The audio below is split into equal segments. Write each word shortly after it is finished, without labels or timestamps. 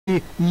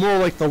more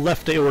like the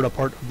left aorta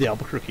part of the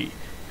Albuquerque,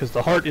 because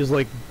the heart is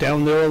like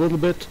down there a little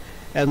bit.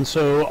 And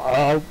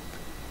so,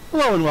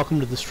 hello and welcome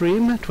to the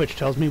stream. Twitch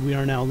tells me we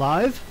are now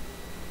live.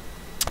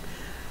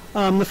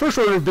 The first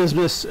order of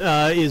business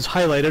is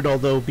highlighted,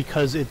 although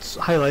because it's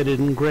highlighted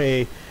in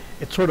gray,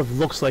 it sort of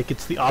looks like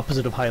it's the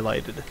opposite of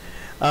highlighted.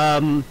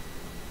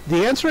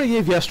 The answer I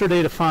gave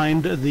yesterday to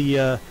find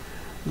the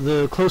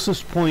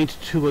closest point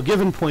to a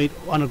given point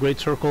on a great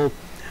circle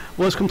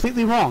was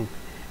completely wrong.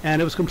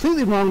 And it was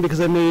completely wrong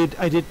because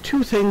I did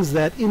two things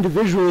that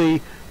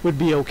individually would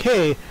be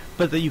okay,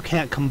 but that you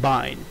can't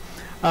combine.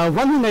 One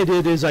thing I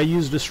did is I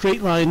used a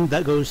straight line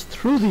that goes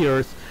through the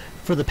Earth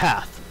for the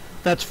path.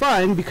 That's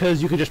fine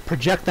because you can just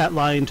project that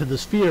line to the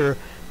sphere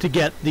to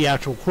get the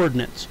actual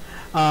coordinates.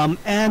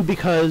 And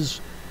because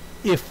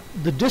if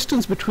the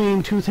distance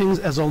between two things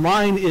as a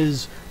line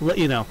is,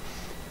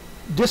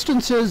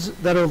 distances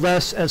that are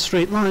less as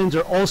straight lines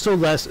are also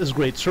less as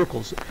great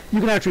circles. You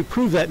can actually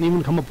prove that and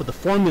even come up with a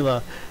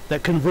formula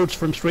that converts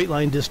from straight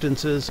line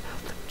distances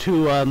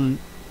to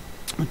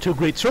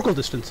great circle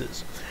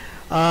distances.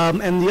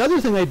 And the other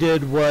thing I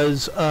did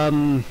was,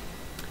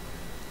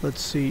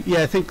 let's see,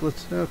 yeah,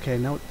 okay,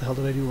 now what the hell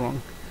did I do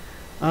wrong?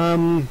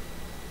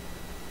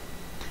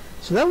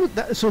 So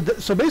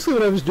basically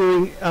what I was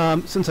doing,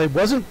 since I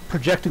wasn't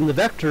projecting the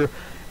vector,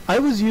 I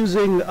was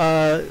using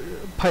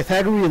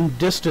Pythagorean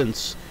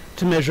distance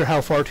to measure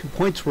how far 2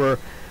 points were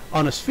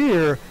on a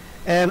sphere,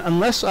 and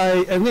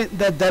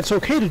that's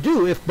okay to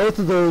do if both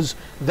of those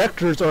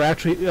vectors are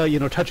actually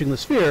touching the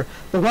sphere,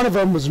 but one of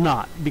them was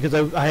not, because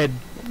I had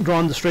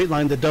drawn the straight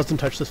line that doesn't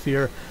touch the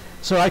sphere.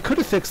 So I could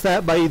have fixed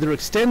that by either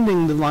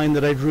extending the line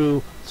that I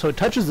drew so it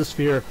touches the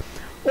sphere,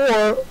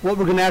 or what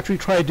we're going to actually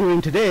try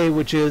doing today,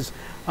 which is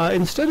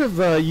instead of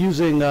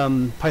using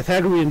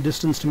Pythagorean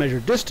distance to measure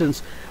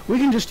distance, we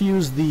can just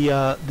use the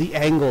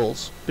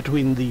angles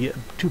between the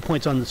 2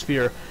 points on the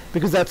sphere,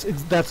 because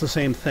that's the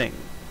same thing.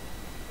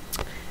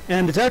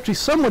 And it's actually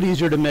somewhat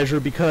easier to measure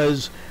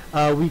because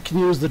we can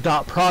use the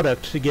dot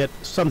product to get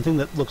something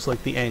that looks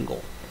like the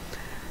angle.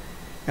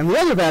 And the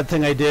other bad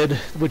thing I did,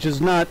 which is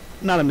not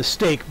a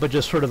mistake, but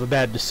just sort of a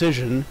bad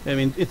decision, I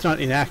mean, it's not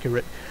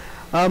inaccurate,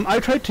 I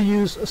tried to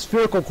use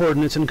spherical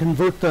coordinates and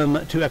convert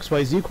them to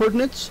XYZ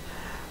coordinates.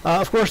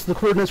 Of course, the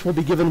coordinates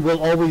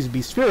will always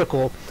be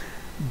spherical,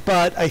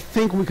 but I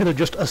think we could have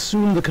just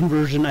assumed the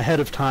conversion ahead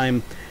of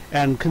time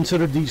and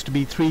considered these to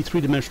be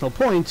three-dimensional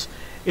points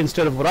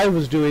instead of what I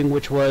was doing,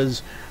 which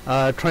was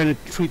trying to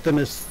treat them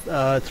as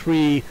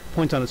 3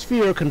 points on a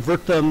sphere,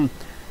 convert them,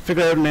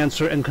 figure out an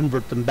answer, and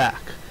convert them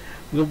back.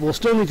 We'll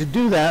still need to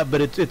do that,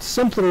 but it's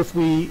simpler if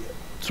we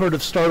sort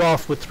of start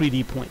off with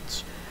 3D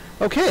points.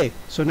 Okay,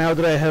 so now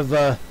that I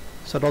have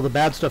said all the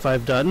bad stuff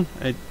I've done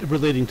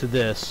relating to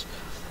this,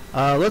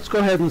 let's go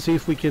ahead and see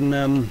if we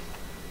can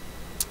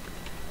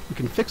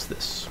fix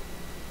this.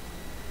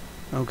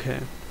 Okay,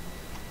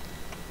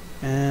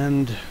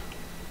 and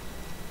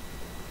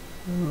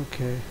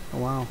okay, oh,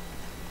 wow.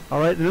 All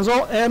right, and as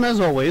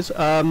always,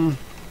 I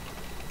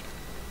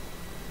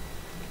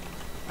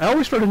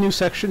always start a new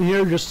section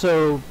here just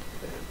so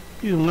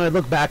when I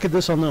look back at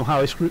this, I'll know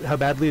how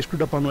badly I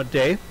screwed up on what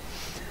day.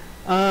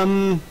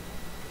 So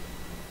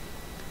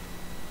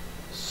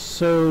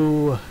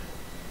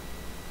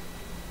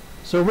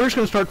we're just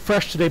going to start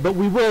fresh today, but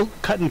we will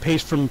cut and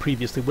paste from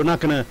previously. We're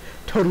not going to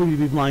totally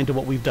be blind to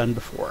what we've done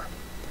before.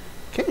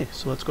 Okay,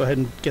 so let's go ahead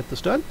and get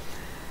this done.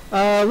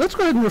 Let's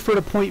go ahead and refer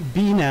to point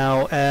B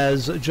now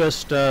as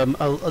just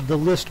the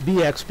list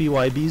bx,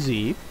 by,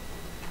 bz,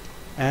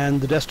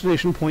 and the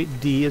destination point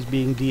D as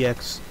being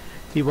dx,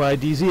 dy,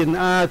 dz, and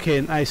okay,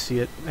 and I see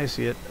it.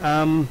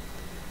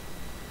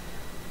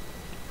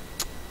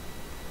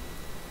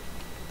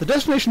 The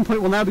destination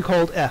point will now be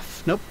called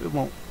F. Nope, it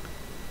won't.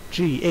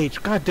 G,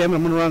 H. God damn it,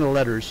 I'm going to run out of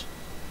letters.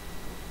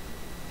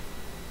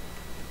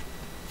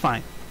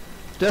 Fine.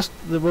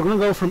 We're going to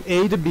go from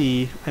A to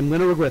B. I'm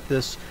going to regret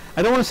this.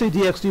 I don't want to say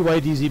dx, dy,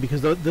 dz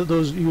because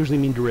those usually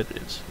mean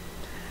derivatives.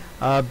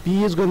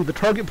 The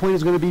target point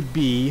is going to be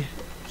B,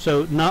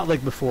 so not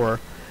like before.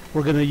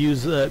 We're going to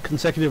use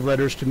consecutive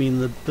letters to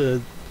mean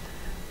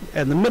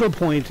and the middle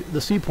point,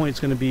 the C point, is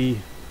going to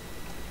be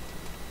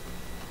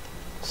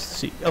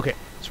C. Okay.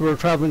 So we're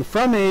traveling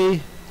from A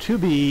to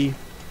B,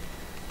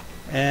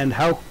 and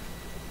how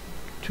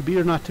to be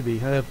or not to be?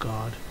 Oh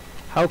God,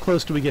 how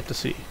close do we get to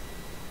C?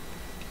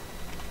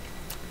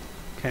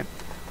 Okay,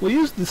 we'll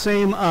use the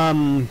same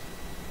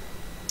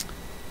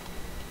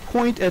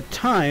point at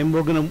time.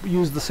 We're going to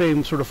use the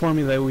same sort of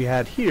formula that we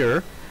had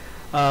here,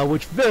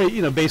 which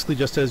basically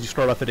just says you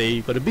start off at A,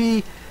 you go to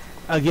B.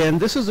 Again,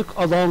 this is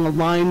along a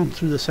line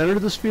through the center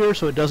of the sphere,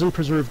 so it doesn't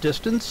preserve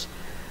distance.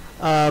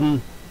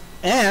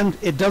 And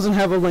it doesn't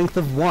have a length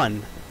of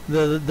 1.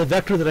 The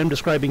vector that I'm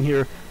describing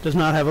here does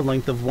not have a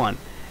length of 1.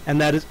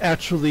 And that is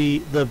actually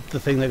the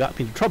thing that got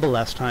me into trouble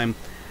last time.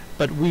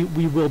 But we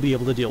will be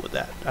able to deal with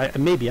that.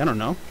 Maybe, I don't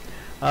know.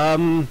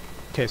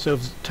 Okay, so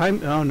if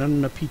time... Oh,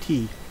 no,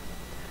 PT.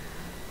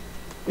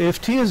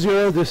 If t is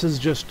 0, this is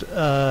just...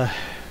 if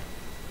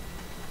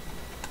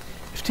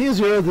t is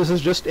 0, this is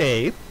just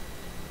A.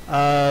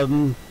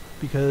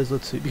 because,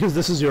 let's see, because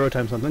this is 0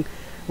 times something.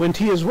 When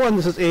t is 1,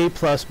 this is a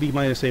plus b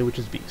minus a, which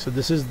is b. So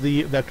this is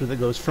the vector that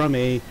goes from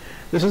a.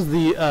 This is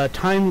the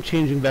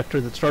time-changing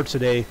vector that starts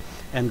at a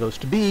and goes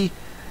to b,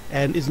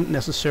 and isn't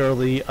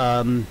necessarily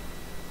on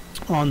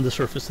the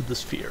surface of the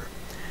sphere.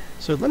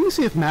 So let me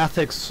see if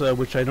Mathix,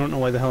 which I don't know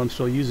why the hell I'm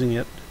still using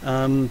it,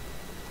 see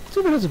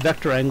if it has a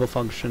vector angle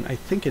function. I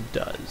think it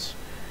does.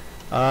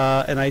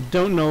 And I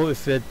don't know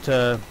if it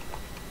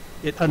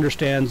it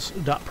understands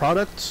dot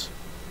products.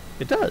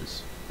 It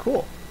does.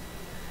 Cool.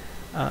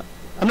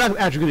 I'm not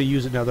actually going to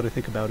use it now that I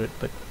think about it,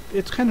 but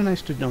it's kind of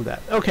nice to know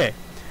that. Okay.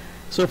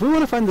 So if we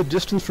want to find the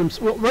distance from...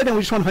 Well, right now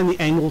we just want to find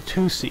the angle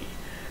to C.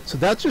 So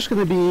that's just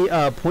going to be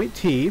point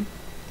T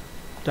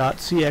dot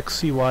Cx,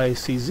 Cy,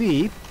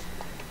 Cz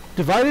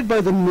divided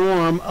by the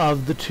norm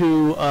of the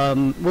two...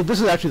 well,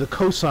 this is actually the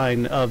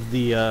cosine of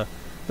the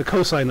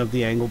cosine of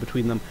the angle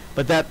between them,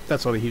 but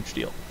that's not a huge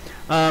deal.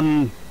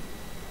 So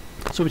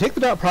we take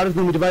the dot product and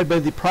then we divide by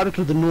the product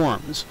of the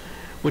norms,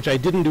 which I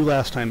didn't do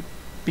last time.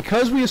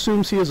 Because we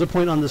assume C is a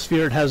point on the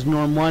sphere, it has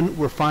norm 1,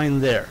 we're fine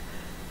there.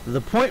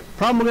 The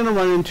problem we're going to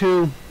run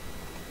into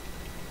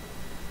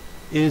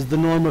is the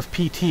norm of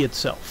PT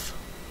itself.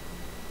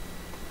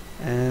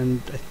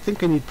 And I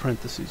think I need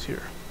parentheses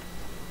here.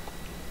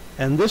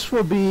 And this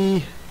will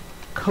be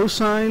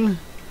cosine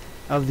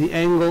of the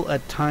angle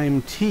at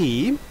time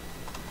t.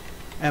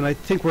 And I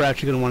think we're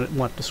actually going to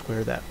want to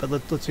square that. But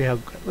let's see.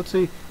 Let's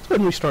go ahead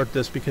and restart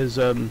this because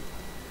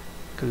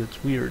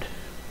it's weird.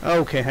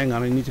 Okay, hang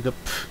on. I need to go.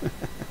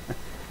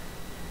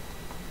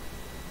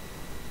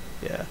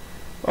 Yeah,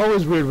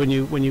 always weird when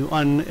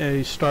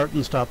you start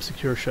and stop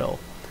secure shell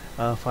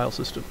file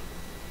system.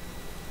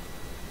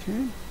 Okay,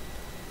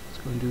 let's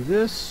go and do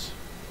this.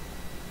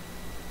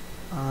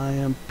 I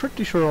am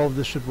pretty sure all of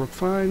this should work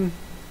fine.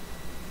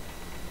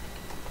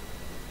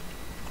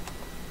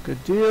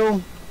 Good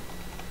deal.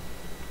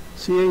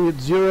 Seeing at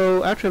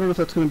 0. Actually, I don't know if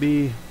that's going to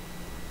be.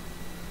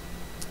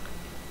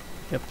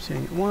 Yep,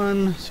 seeing at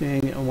 1,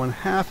 seeing at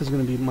 1/2 is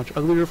going to be much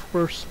uglier, of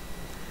course.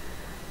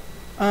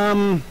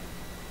 And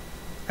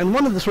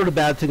one of the sort of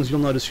bad things you'll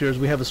notice here is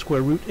we have a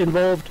square root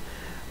involved,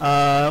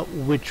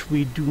 which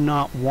we do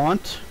not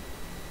want.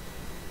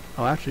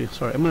 Oh, actually,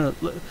 sorry.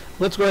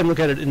 Let's go ahead and look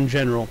at it in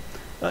general.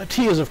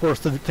 T is, of course,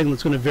 the thing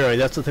that's going to vary.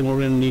 That's the thing we're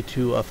going to need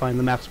to find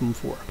the maximum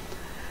for.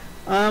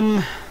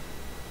 I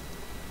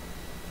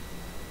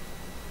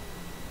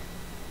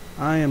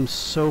am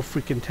so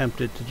freaking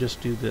tempted to just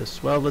do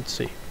this. Well, let's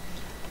see.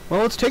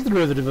 Well, let's take the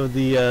derivative of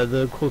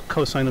the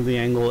cosine of the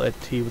angle at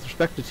t with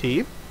respect to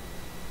t.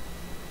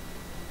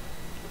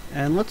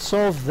 And let's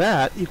solve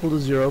that equal to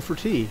 0 for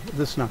t.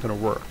 This is not going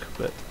to work,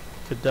 but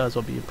if it does,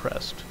 I'll be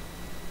impressed.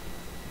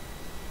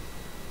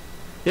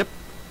 Yep,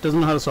 doesn't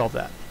know how to solve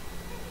that.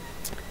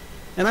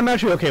 And I'm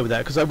actually okay with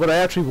that, because what I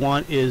actually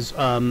want is...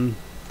 I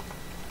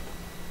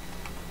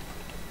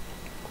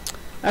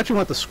actually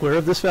want the square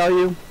of this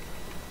value.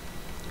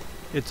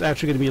 It's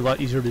actually going to be a lot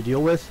easier to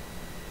deal with.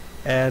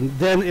 And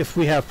then if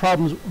we have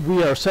problems,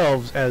 we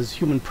ourselves, as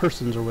human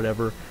persons or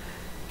whatever,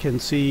 can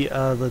see,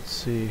 let's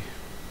see.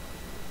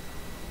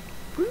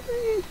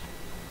 Really?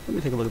 Let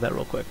me take a look at that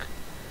real quick.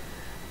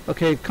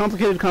 Okay,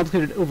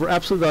 complicated over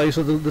absolute value.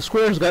 So the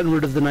square has gotten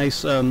rid of the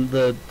nice,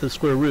 the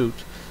square root.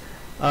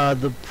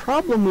 The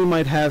problem we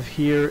might have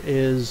here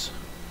is,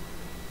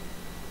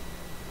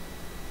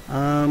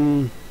 I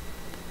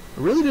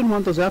really didn't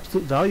want those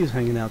absolute values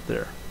hanging out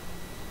there.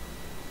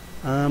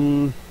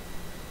 Now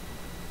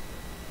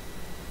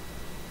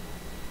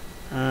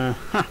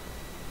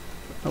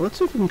let's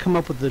see if we can come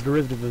up with the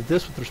derivative of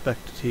this with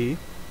respect to t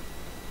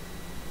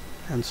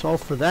and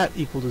solve for that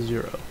equal to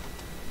 0.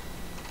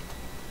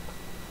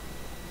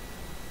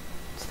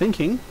 It's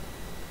thinking.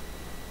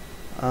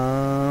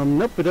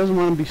 Nope, it doesn't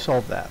want to be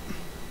solved that.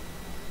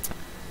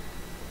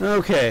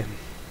 Okay.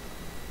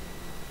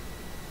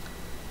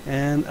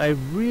 And I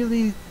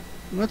really...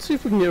 Let's see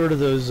if we can get rid of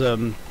those...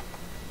 Oh,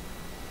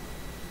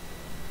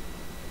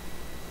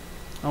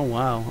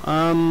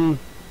 wow.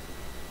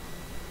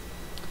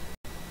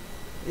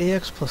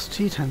 AX plus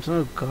T times...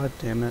 Oh, god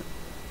damn it.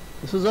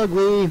 This is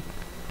ugly.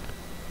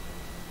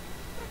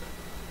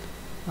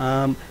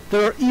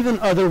 There are even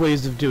other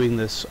ways of doing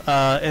this.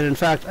 And in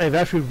fact, I've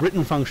actually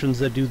written functions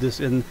that do this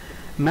in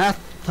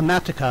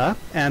Mathematica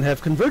and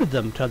have converted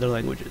them to other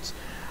languages.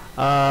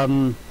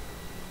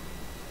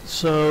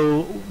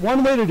 So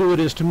one way to do it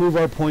is to move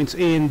our points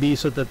A and B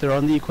so that they're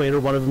on the equator.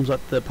 One of them's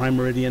at the prime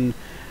meridian,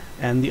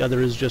 and the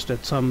other is just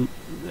at some,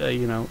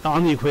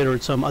 on the equator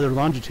at some other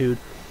longitude.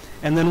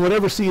 And then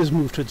whatever C is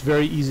moved to, it's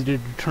very easy to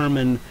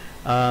determine,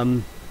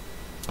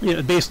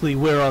 basically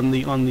where on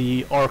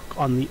the arc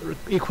on the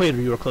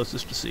equator you are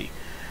closest to C.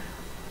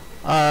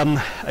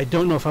 I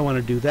don't know if I want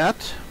to do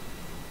that.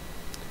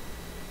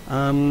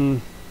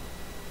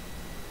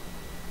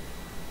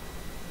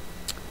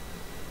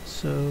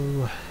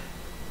 So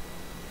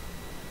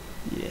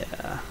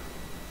yeah,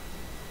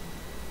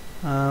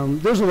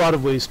 there's a lot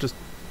of ways to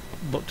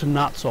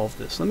not solve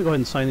this. Let me go ahead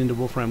and sign into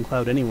Wolfram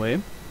Cloud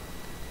anyway.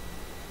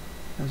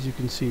 As you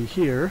can see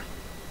here,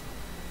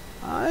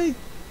 I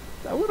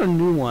want a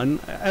new one.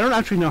 I don't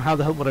actually know how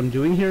the hell what I'm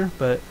doing here,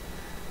 but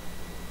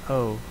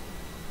oh,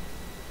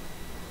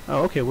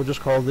 okay. We'll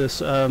just call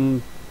this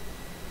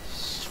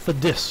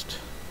fadist.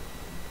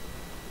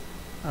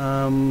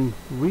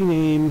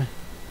 Rename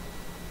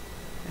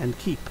and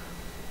keep.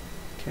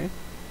 Okay,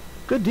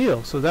 good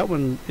deal. So that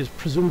one is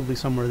presumably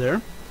somewhere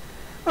there.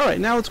 All right,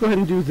 now let's go ahead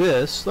and do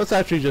this. Let's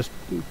actually just,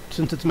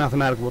 since it's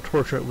mathematical, we'll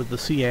torture it with the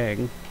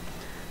Siang.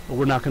 But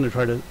we're not going to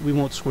try to. We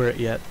won't square it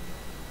yet.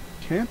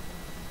 Okay.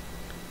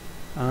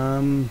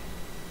 And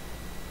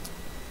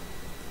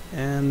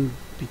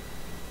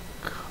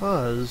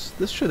because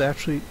this should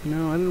actually,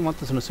 no, I didn't want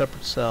this in a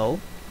separate cell.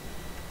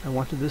 I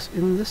wanted this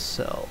in this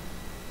cell.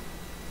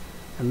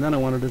 And then I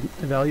wanted an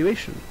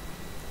evaluation.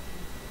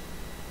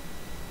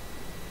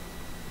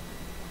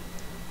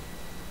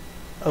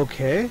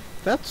 Okay,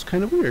 that's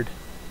kind of weird.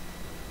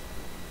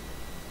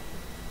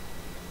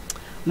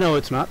 No,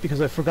 it's not,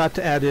 because I forgot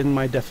to add in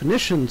my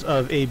definitions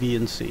of A, B,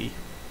 and C,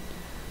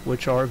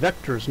 which are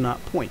vectors,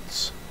 not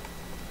points.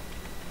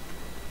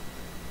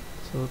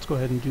 So let's go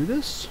ahead and do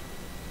this.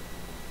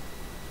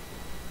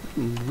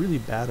 I'm really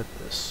bad at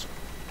this.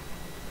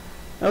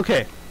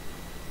 Okay.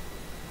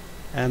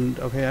 And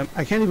okay,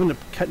 I can't even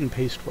cut and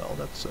paste well.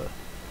 That's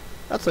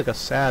like a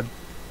sad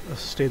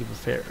state of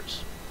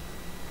affairs.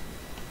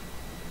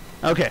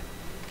 Okay.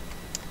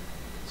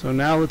 So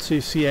now let's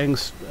see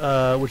Siang's,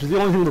 which is the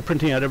only thing we're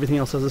printing out. Everything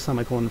else has a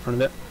semicolon in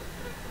front of it.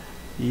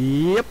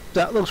 Yep,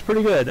 that looks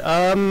pretty good.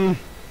 I mean,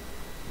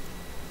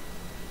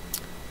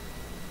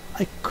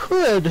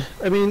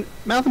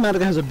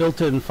 Mathematica has a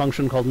built-in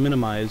function called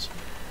minimize,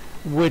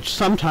 which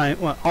sometimes,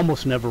 well,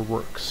 almost never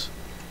works.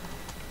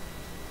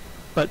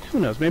 But who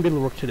knows, maybe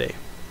it'll work today.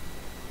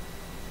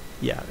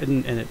 Yeah,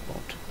 and it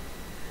won't.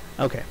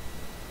 Okay.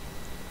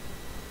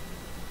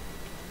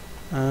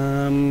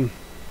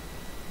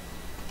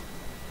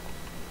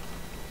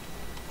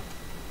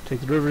 Take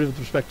the derivative with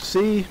respect to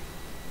C.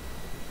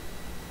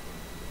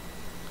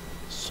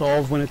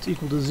 Solve when it's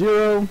equal to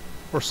 0,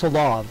 or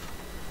solov.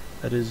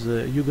 That is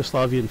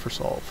Yugoslavian for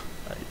solve.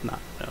 I did not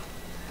know.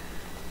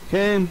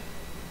 Okay.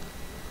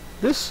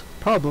 This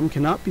problem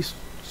cannot be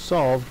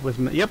solved with...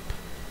 Yep.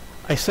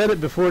 I said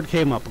it before it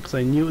came up because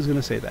I knew it was going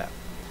to say that.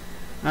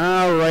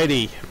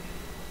 Alrighty.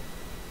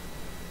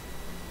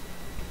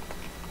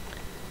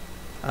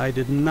 I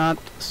did not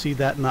see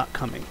that not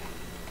coming.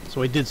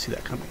 So I did see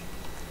that coming.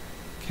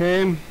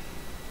 Okay.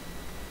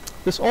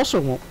 This also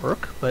won't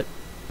work, but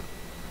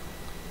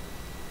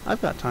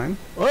I've got time.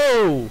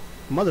 Oh!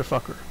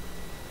 Motherfucker.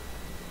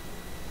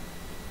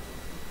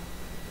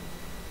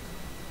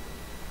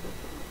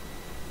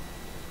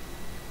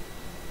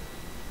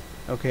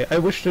 Okay, I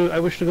wish to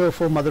go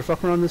full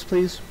motherfucker on this,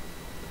 please.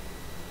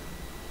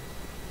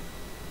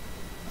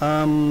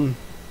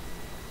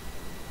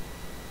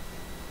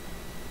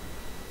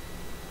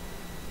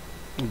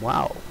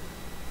 Wow.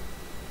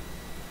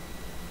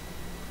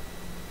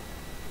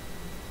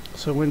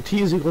 So when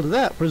t is equal to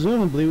that,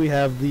 presumably we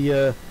have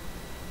the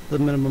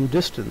minimum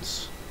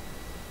distance.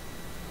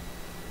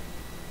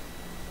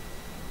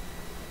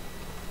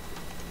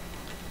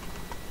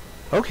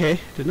 Okay,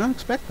 did not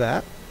expect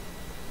that.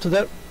 So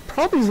that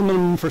probably is the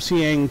minimum for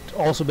Siang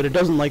also, but it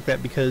doesn't like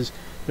that because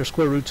there's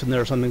square roots in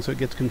there or something, so it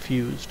gets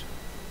confused.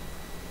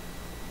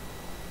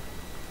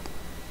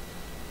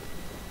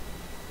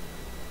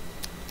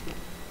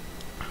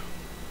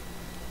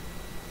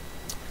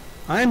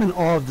 I am in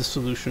awe of this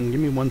solution. Give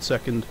me 1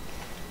 second.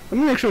 Let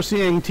me make sure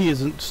Siang T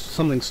isn't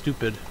something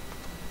stupid.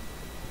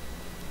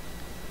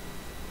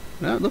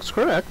 No, it looks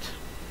correct.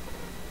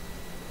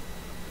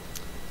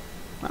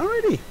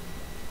 Alrighty.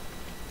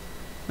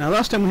 Now,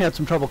 last time we had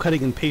some trouble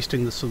cutting and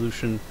pasting the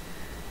solution,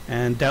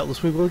 and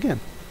doubtless we will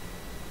again.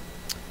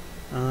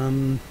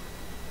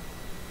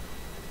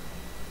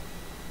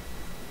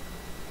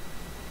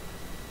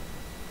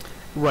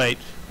 Right,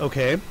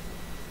 okay.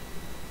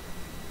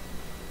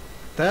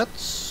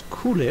 That's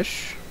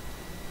coolish.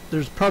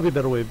 There's probably a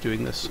better way of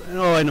doing this.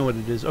 Oh, I know what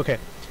it is. Okay.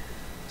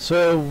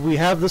 So, we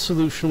have the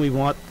solution. We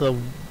want the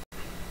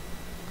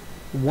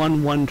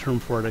 1 term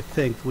for it, I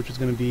think, which is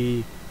going to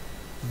be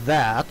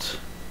that.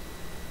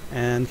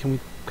 And can we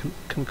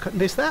cut and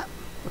paste that?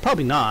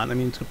 Probably not. I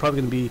mean, it's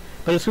probably going to be...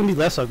 But it's going to be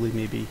less ugly,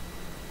 maybe.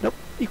 Nope.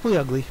 Equally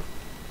ugly.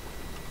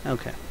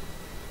 Okay.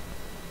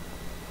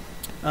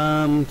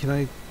 Can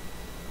I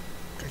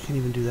can't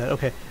even do that.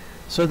 Okay.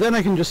 So then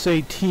I can just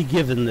say t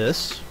given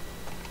this.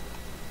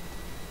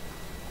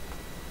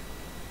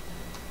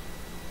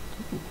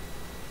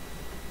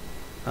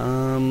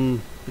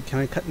 But can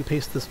I cut and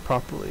paste this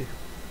properly?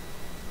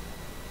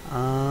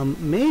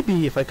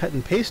 Maybe if I cut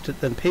and paste it,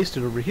 then paste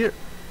it over here.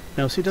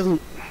 No, see, it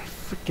doesn't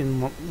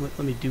freaking let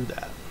me do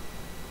that.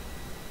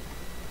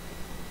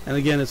 And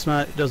again, it's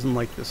not, it doesn't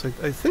like this.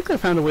 I think I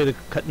found a way to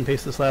cut and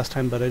paste this last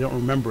time, but I don't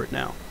remember it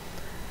now.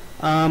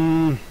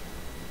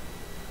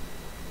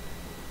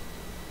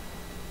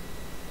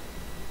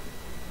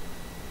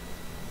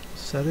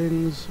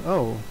 Settings,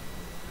 oh.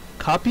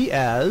 Copy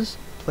as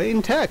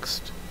plain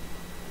text.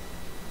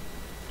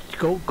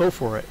 Go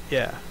for it,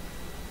 yeah.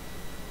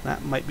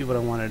 That might be what I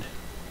wanted.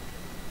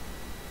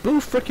 Boo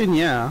frickin'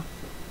 yeah.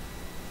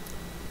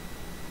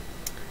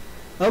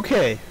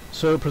 Okay,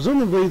 so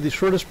presumably the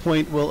shortest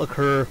point will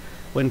occur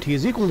when t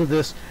is equal to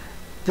this.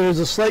 There's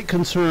a slight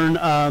concern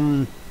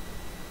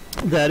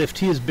that if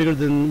t is bigger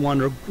than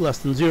 1 or less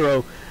than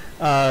 0,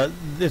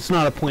 it's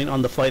not a point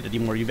on the flight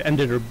anymore. You've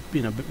ended, or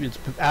it's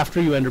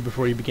after you end or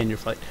before you begin your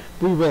flight.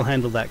 We will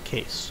handle that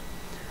case.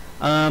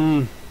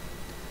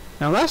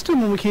 Now, last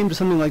time when we came to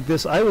something like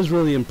this, I was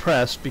really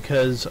impressed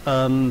because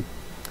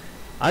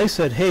I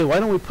said, hey, why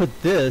don't we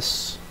put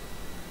this,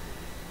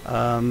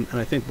 and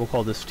I think we'll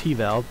call this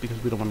t-valve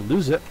because we don't want to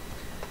lose it.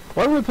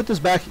 Why don't we put this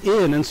back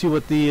in and see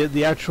what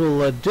the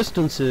actual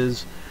distance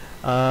is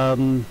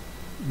when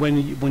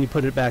you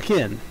put it back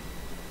in,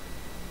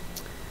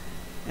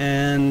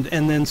 and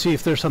then see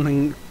if there's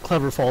something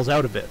clever falls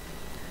out of it.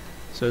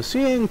 So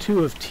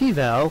CA2 of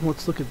t-valve,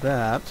 let's look at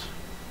that.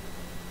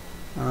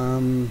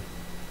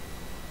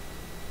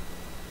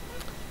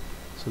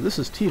 So this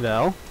is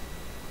t-valve,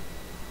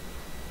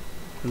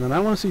 and then I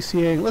want to see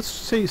CA. Let's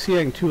say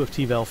CA2 of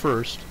t-valve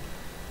first,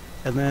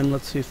 and then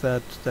let's see if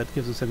that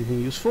gives us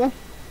anything useful.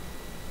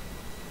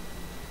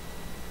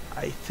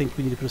 I think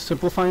we need to put a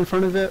simplify in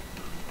front of it.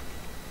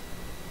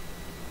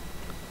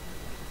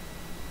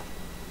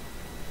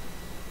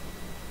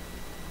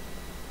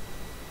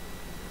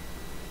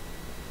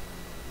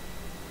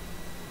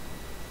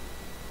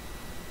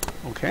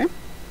 Okay.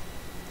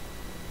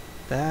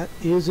 That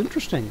is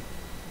interesting.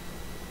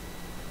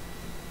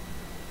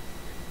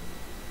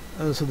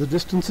 So the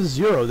distance is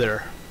 0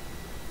 there.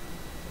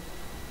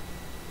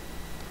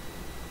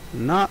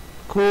 Not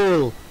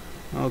cool.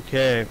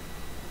 Okay.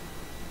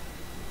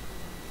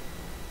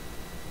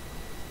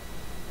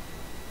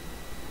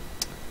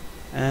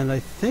 And I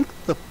think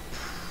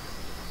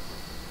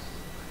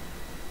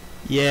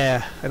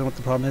yeah, I know what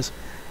the problem is.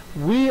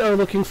 We are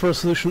looking for a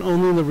solution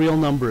only in the real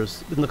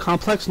numbers. In the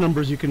complex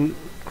numbers, you can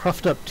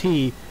cruft up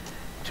t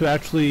to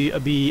actually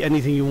be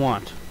anything you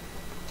want. So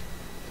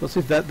let's see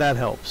if that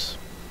helps.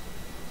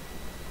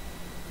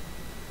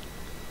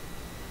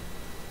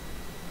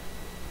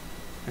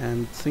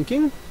 And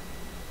thinking.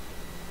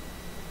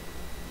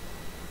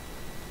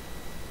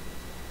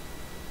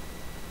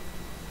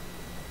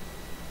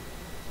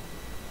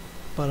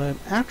 But I'm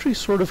actually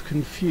sort of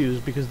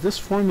confused because this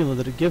formula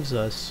that it gives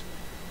us,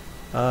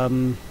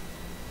 I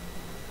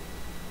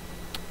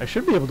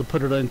should be able to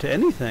put it into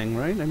anything,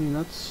 right? I mean,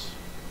 that's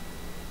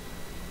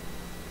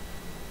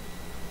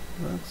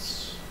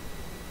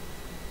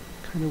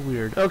kind of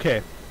weird.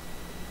 Okay.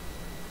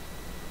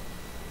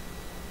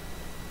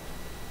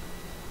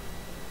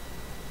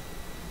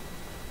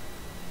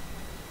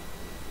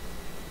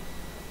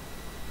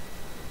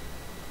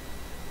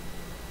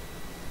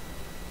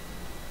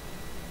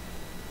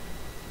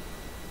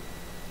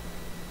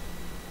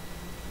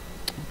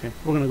 Okay,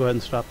 we're going to go ahead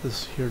and stop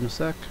this here in a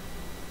sec.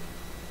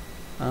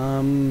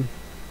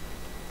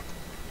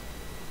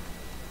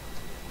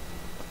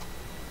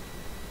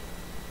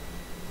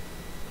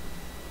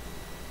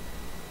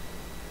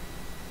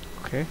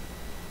 Okay,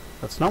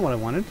 that's not what I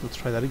wanted. Let's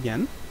try that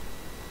again.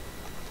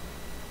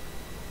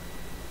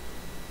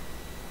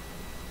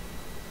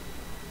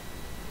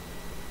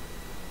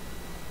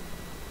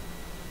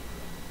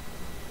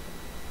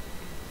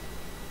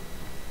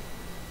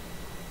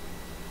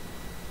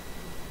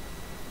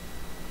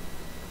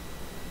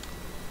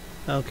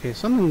 Okay,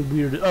 something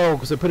weird. Oh,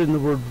 because I put in the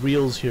word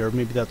reals here.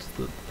 Maybe that's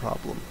the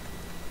problem.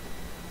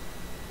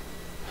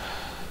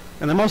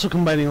 And I'm also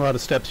combining a lot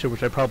of steps here,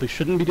 which I probably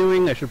shouldn't be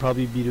doing. I should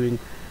probably be doing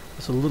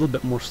this a little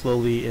bit more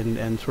slowly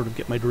and sort of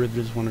get my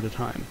derivatives one at a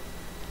time.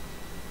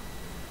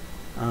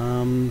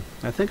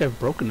 I think I've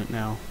broken it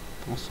now.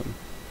 Awesome.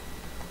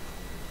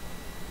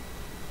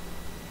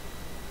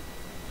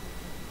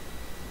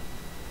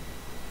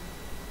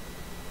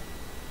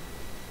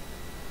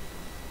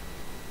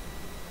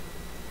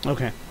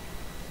 Okay.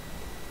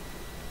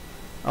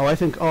 Oh, I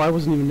think... Oh, I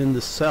wasn't even in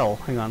this cell.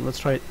 Hang on, let's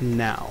try it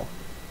now.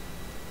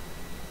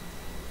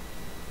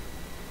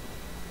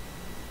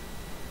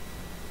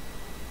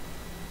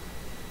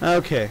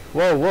 Okay.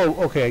 Whoa, whoa,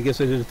 okay, I guess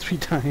I did it 3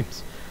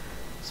 times.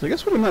 So I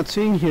guess what I'm not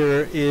seeing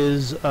here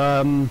is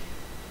how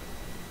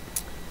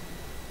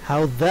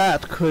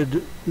that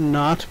could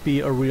not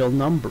be a real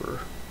number.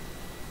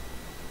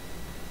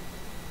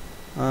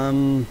 I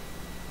mean,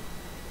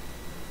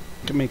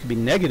 it could be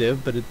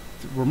negative, but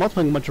we're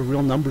multiplying a bunch of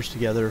real numbers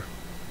together.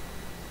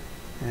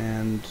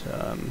 And,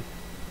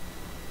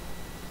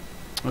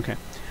 okay.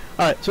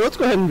 Alright, so let's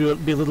go ahead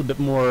and be a little bit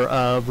more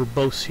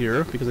verbose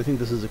here, because I think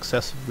this is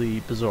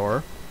excessively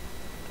bizarre.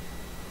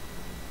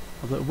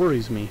 Although it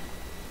worries me.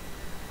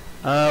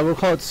 We'll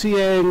call it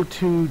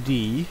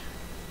Cang2d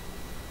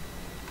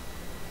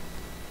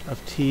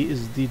of t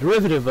is the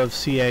derivative of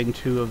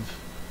Cang2 of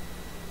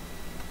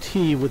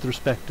t with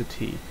respect to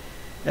t.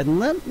 And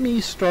let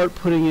me start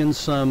putting in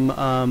some,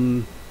 let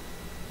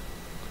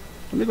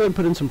me go ahead and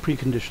put in some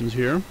preconditions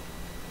here.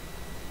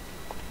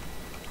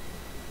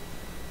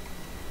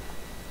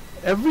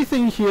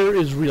 Everything here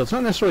is real. It's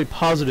not necessarily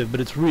positive, but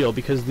it's real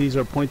because these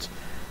are points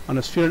on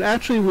a sphere. And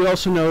actually, we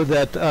also know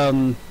that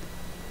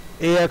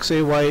ax,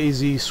 ay,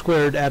 az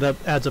squared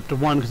adds up to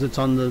 1 because it's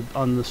on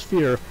the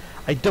sphere.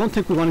 I don't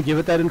think we want to give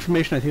it that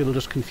information. I think it'll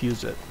just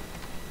confuse it.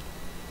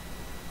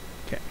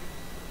 Okay.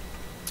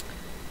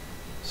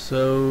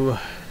 So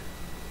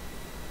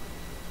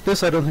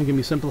this I don't think can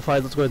be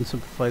simplified. Let's go ahead and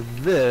simplify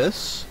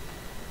this.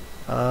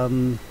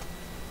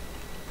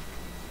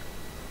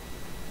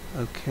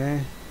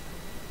 Okay.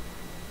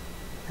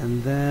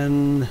 And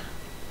then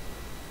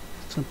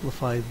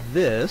simplify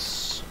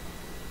this.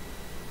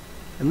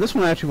 And this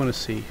one I actually want to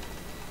see.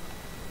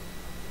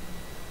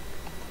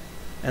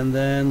 And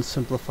then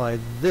simplify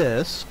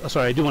this. Oh,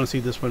 sorry, I do want to see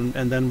this one,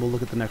 and then we'll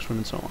look at the next one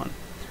and so on.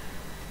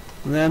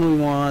 And then we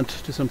want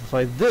to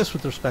simplify this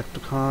with respect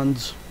to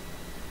cons.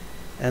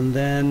 And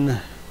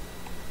then,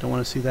 don't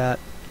want to see that.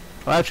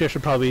 Well, actually, I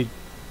should probably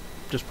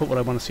just put what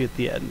I want to see at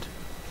the end.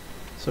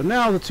 So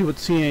now let's see what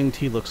seeing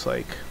t looks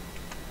like.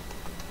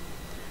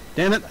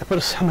 Damn it, I put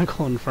a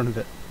semicolon in front of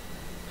it.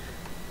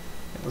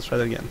 Okay, let's try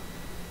that again.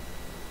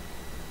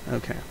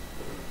 Okay.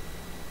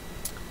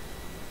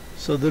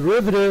 So the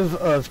derivative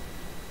of...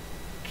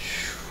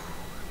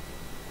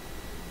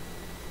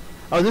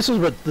 Oh, this is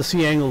what the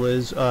C angle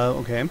is.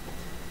 Okay.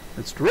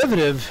 Its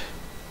derivative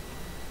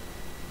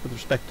with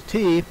respect to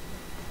t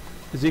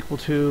is equal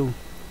to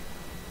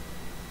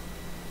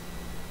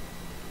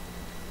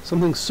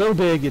something so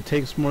big it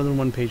takes more than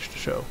one page to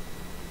show.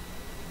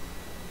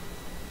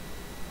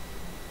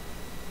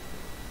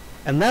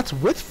 And that's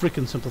with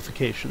freaking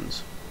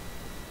simplifications.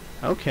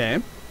 Okay.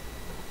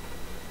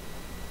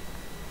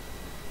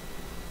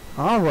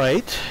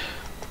 Alright.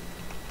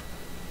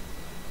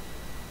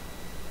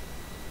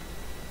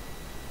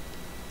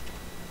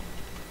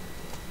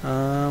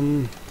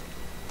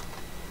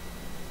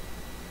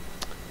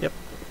 Yep.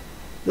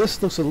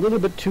 This looks a little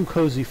bit too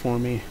cozy for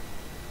me.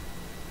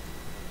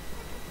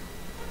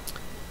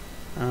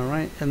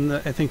 Alright, and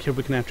I think here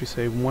we can actually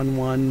say 1,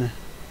 1.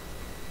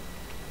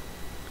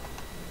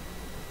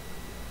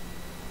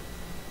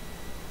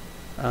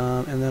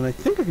 And then I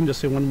think I can just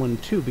say 1, 1,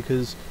 2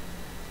 because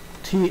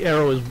t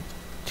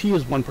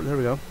is 1 per, there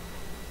we go.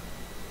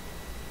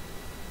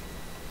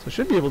 So I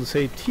should be able to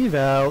say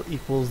t-val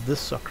equals this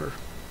sucker.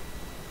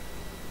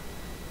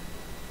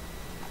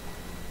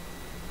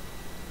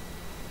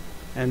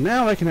 And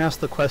now I can ask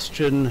the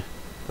question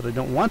that I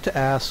don't want to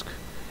ask.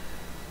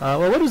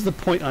 Well, what is the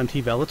point on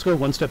t-val? Let's go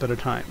one step at a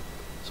time.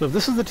 So if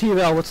this is the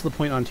t-val, what's the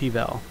point on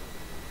t-val?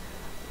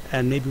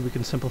 And maybe we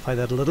can simplify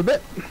that a little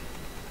bit.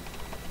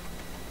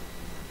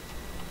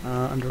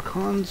 Under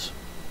cons.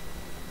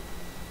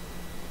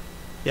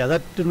 Yeah,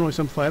 that didn't really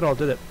simplify at all,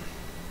 did it?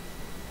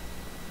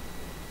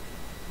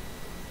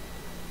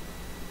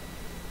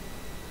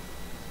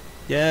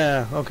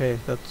 Yeah, okay,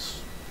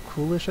 that's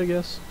coolish, I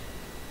guess.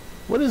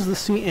 What is the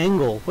C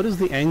angle? What is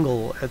the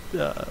angle at,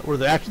 or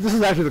the this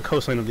is actually the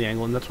cosine of the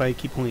angle, and that's why I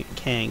keep calling it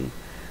Kang.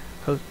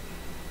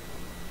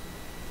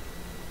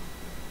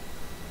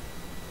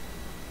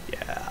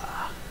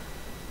 Yeah.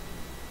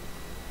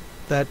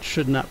 That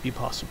should not be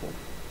possible.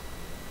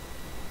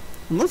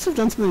 Unless I've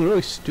done something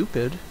really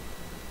stupid.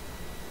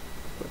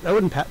 I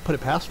wouldn't put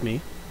it past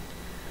me.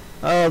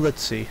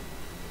 Let's see.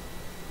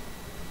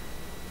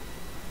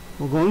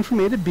 We're going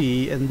from A to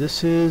B, and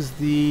this is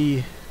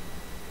the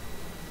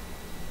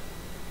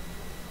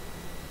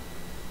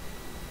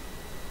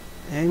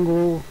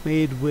angle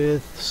made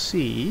with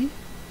C.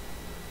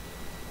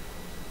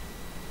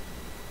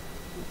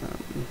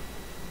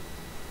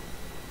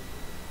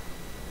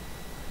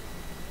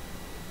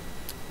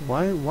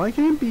 Why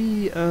can it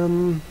be, I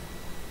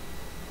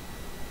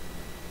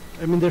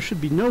mean, there should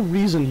be no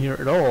reason here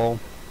at all.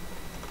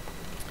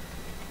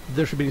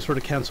 There should be any sort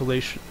of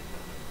cancellation.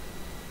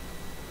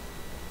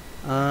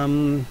 I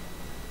mean,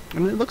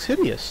 it looks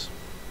hideous.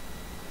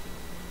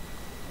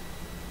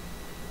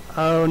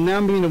 Oh, now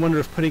I'm beginning to wonder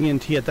if putting in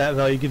t at that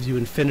value gives you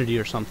infinity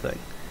or something.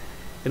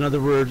 In other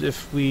words,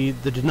 if the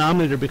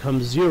denominator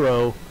becomes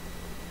 0,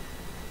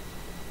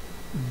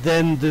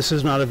 then this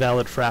is not a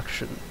valid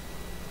fraction.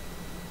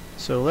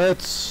 So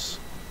it's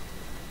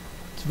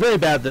very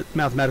bad that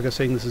Mathematica is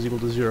saying this is equal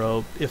to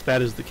 0, if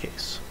that is the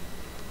case.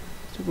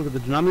 Let's take a look at the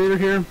denominator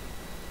here.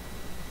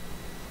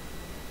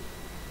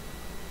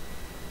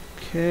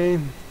 Okay.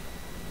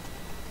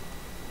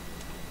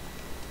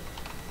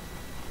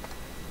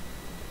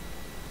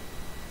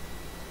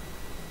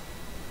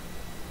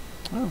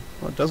 Oh,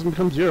 well, it doesn't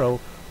become 0,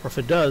 or if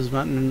it does,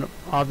 not in an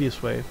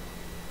obvious way.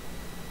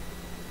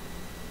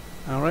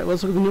 Alright,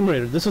 let's look at the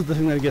numerator. This is the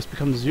thing that I guess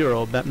becomes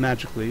 0,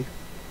 magically.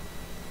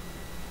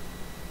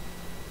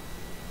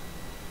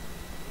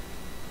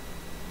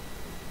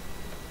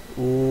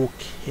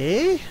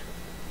 Okay.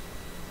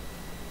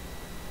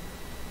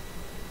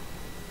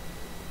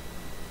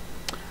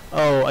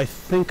 Oh, I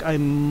think I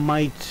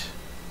might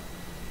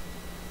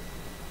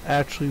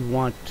actually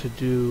want to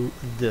do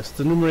this.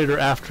 The numerator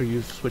after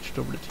you've switched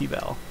over to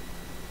t-val.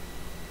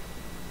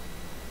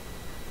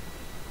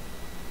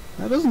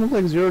 That doesn't look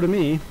like 0 to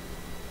me.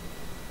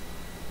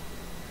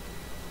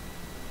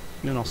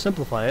 And I'll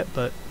simplify it,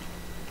 but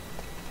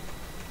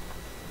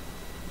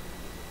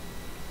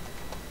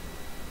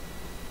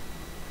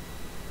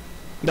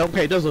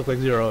Okay, it does look like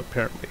 0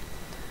 apparently.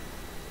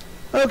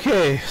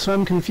 Okay, so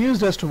I'm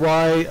confused as to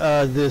why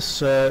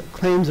this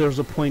claims there's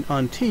a point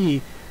on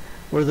t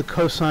where the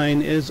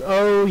cosine is...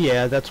 Oh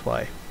yeah, that's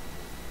why.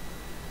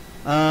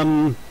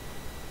 When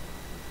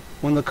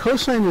the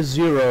cosine is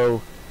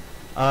 0,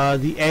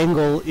 the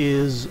angle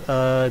is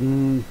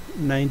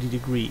 90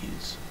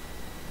 degrees.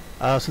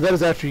 So that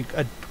is actually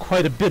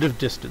quite a bit of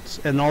distance,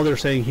 and all they're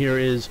saying here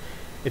is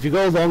if you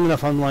go long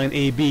enough on line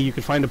AB, you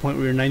can find a point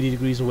where you're 90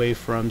 degrees away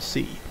from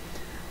C.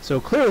 So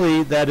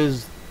clearly that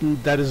is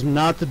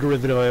not the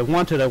derivative I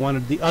wanted. I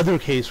wanted the other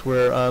case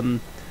where, well,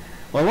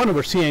 I wanted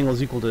where C angle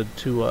is equal to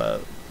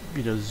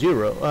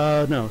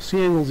 0. No,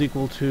 C angle is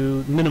equal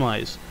to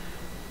minimize.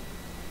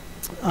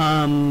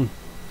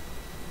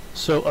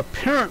 So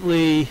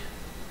apparently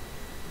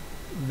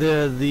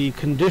the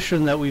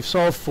condition that we've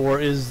solved for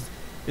is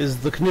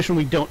the condition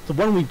the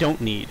one we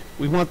don't need.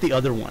 We want the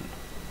other one,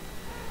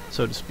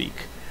 so to speak.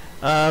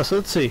 So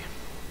let's see.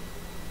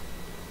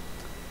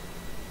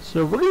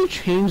 So we're going to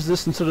change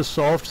this instead of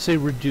solve to say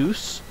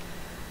reduce,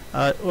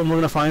 and we're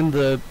going to find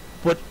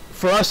what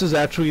for us is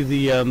actually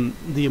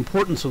the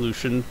important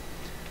solution,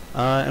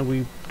 and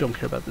we don't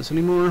care about this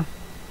anymore.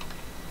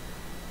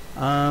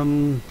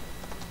 Now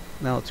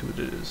let's see what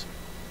it is,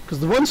 because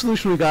the one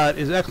solution we got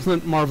is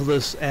excellent,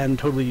 marvelous, and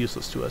totally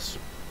useless to us.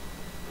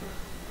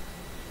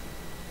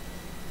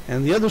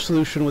 And the other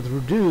solution with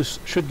reduce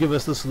should give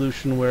us the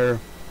solution where,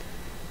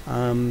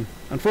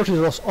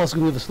 unfortunately, it's also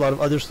going to give us a lot of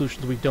other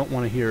solutions we don't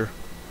want to hear.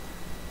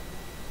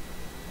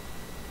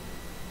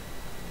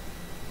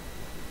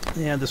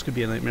 Yeah, this could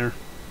be a nightmare.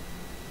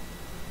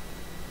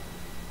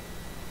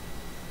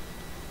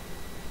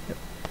 Yep.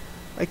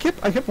 I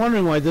kept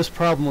wondering why this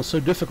problem was so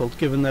difficult,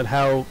 given that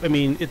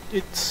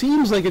it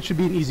seems like it should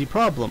be an easy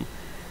problem.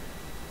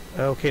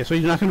 Okay, so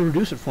you're not going to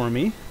reduce it for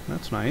me.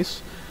 That's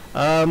nice.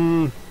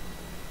 Alrighty.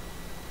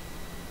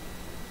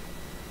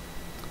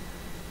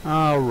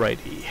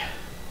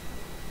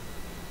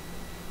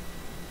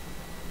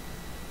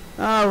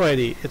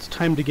 Alrighty, it's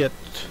time to go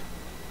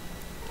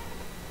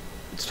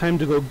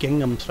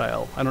Gangnam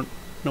style. I don't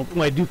know,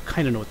 well, I do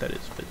kind of know what that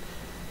is, but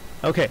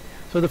okay.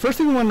 So the first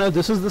thing we want to know,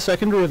 this is the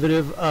second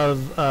derivative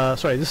of,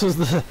 this is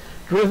the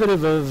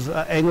derivative of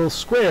angle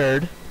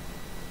squared.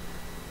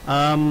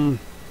 And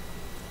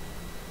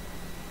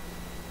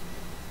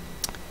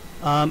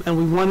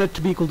we want it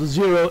to be equal to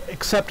 0,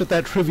 except at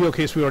that trivial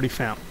case we already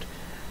found.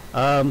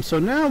 So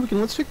now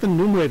let's take the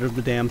numerator of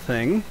the damn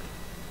thing,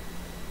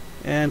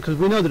 and because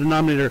we know the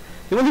denominator,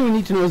 the only thing we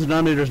need to know is the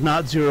denominator is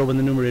not 0 when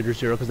the numerator is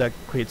 0, because that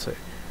creates a...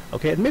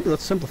 Okay, and maybe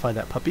let's simplify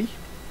that puppy.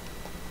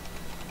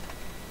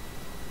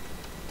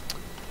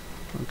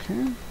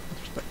 Okay, with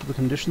respect to the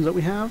conditions that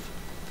we have.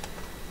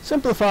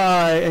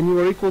 Simplify, and you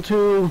are equal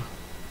to...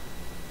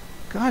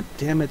 God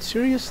damn it,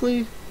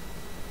 seriously?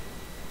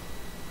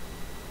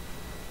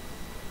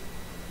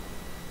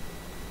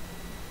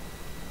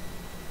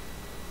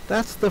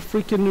 That's the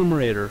freaking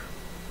numerator.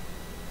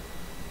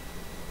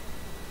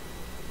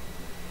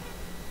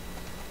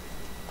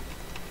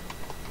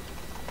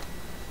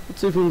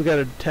 Let's see if we can look at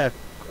it in tech.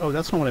 Oh,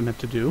 that's not what I meant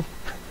to do.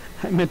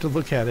 I meant to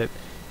look at it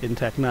in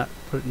tech, not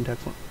put it in tech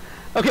form.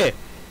 Okay.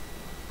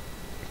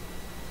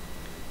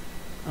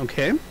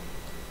 Okay.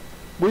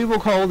 We will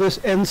call this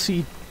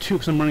NC2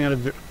 because I'm running out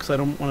of, because I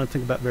don't want to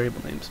think about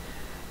variable names.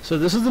 So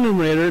this is the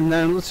numerator, and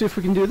then let's see if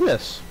we can do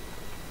this.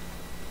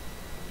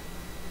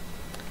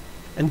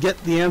 And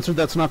get the answer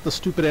that's not the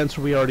stupid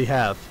answer we already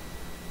have.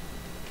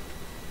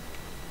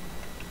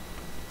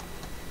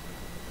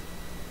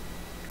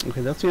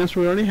 Okay, that's the answer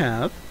we already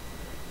have.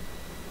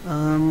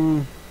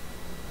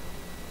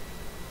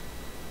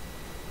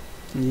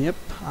 Yep,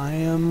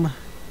 I'm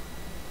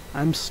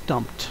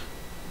stumped.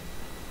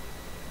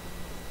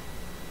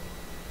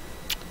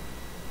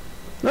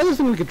 Another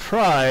thing we could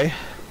try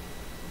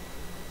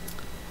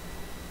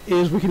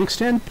is we can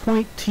extend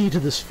point T to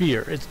the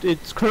sphere.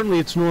 It's currently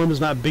its norm is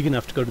not big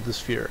enough to go to the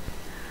sphere,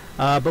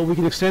 but we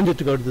can extend it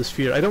to go to the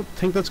sphere. I don't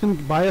think that's going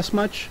to buy us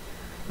much.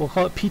 We'll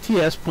call it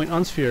PTS, point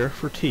on sphere,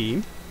 for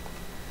T,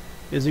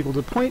 is equal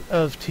to point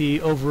of T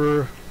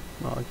over,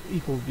 well,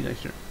 equal would be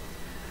nice here,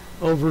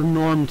 over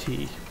norm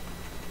T,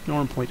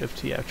 norm point of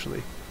T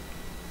actually.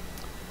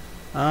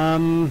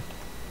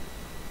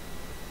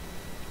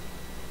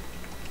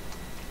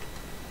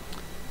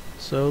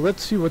 So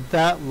let's see what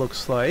that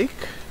looks like.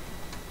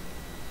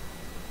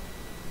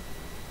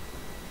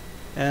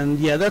 And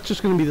yeah, that's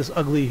just going to be this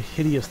ugly,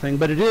 hideous thing.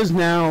 But it is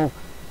now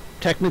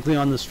technically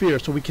on the sphere,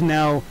 so we can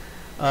now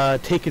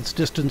take its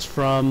distance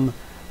from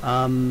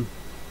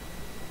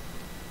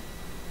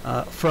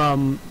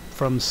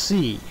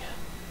C.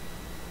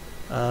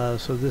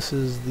 So this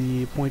is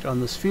the point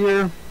on the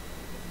sphere.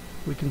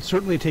 We can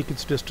certainly take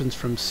its distance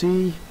from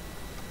C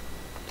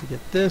to get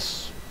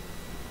this.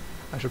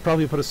 I should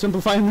probably put a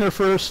simplify in there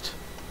first.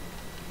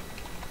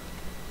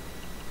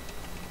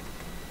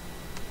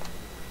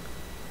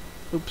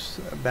 Oops,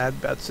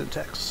 bad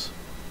syntax.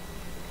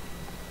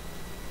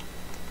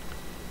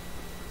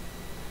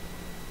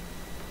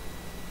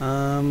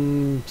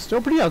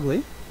 Still pretty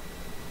ugly.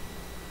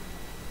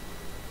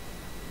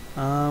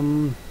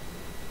 Puts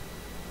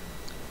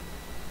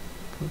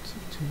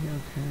it to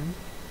okay.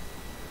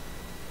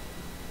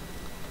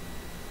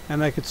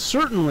 And I could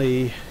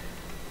certainly,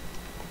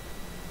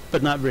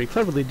 but not very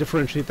cleverly,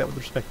 differentiate that with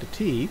respect to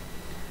t,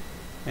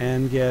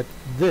 and get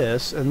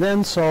this, and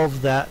then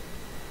solve that.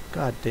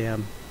 God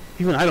damn.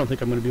 Even I don't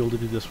think I'm going to be able to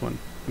do this one.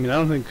 I mean, I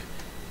don't think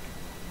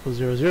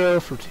 0, 0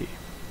 for t.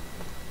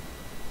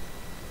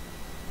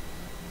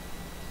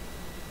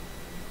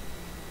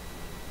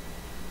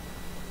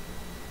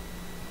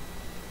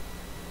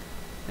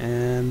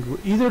 And we're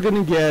either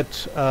going to get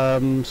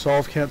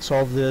solve can't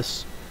solve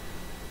this,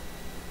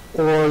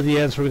 or the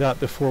answer we got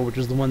before, which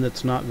is the one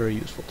that's not very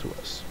useful to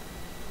us.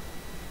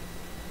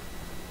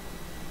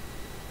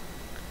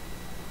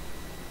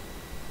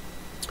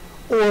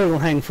 Or it'll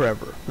hang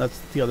forever. That's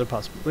the other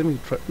possibility.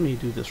 Let me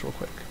do this real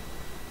quick.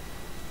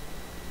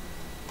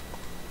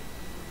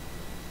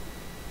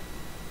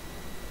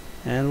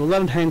 And we'll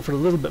let it hang for a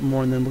little bit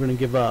more, and then we're going to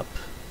give up.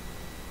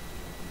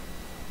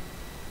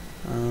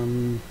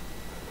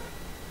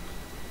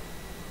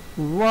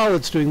 While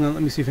it's doing that,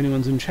 let me see if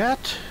anyone's in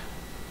chat.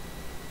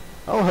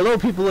 Oh, hello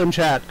people in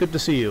chat. Good to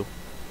see you.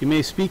 You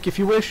may speak if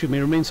you wish. You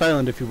may remain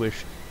silent if you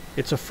wish.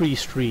 It's a free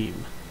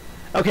stream.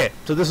 Okay,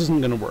 so this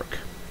isn't going to work.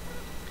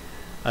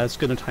 It's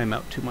going to time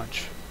out too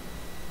much.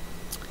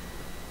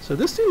 So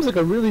this seems like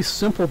a really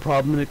simple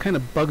problem, and it kind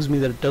of bugs me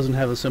that it doesn't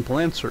have a simple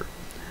answer.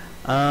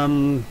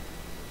 Yeah,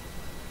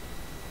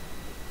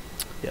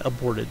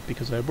 aborted,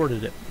 because I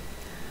aborted it.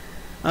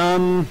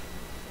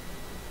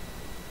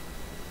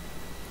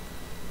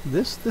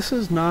 This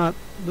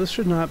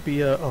should not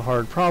be a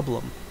hard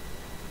problem.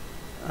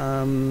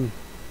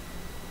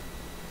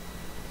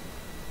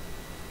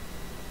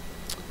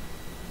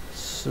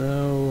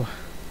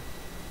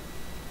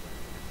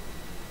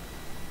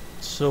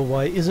 So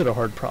why is it a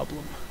hard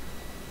problem?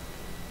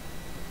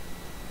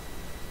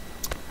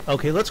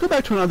 Okay, let's go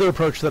back to another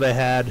approach that I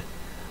had,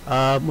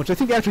 which I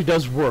think actually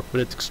does work,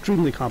 but it's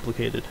extremely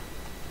complicated.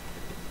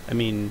 I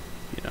mean,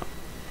 you know.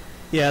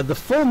 Yeah, the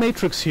full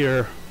matrix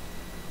here,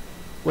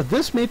 what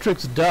this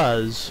matrix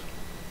does,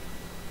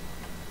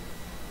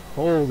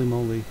 holy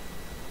moly.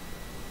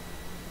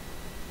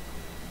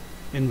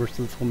 Inverse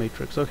to the full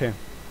matrix, okay.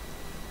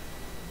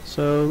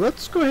 So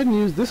let's go ahead and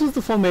use, this is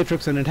the full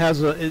matrix, and it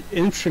has an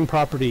interesting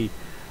property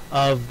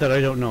of, that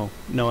I don't know.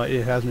 No,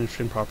 it has an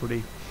interesting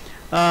property.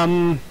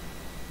 Okay.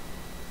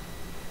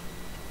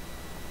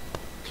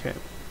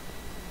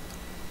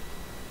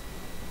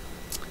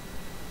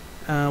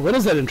 What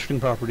is that interesting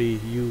property,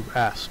 you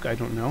ask? I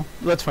don't know.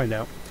 Let's find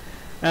out.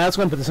 Let's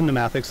go and put this into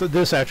Mathics. So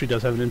this actually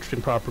does have an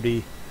interesting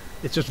property.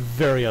 It's just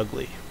very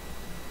ugly.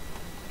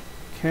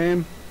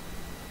 Okay.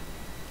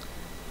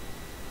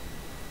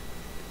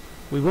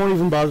 We won't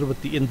even bother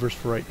with the inverse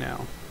for right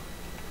now.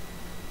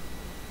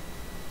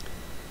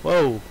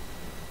 Whoa.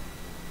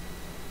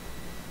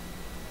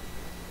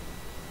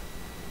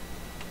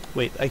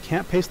 Wait, I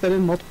can't paste that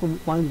in multiple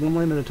lines, one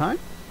line at a time?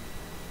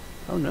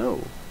 Oh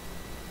no.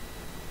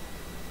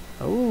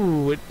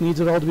 Oh, it needs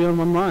it all to be on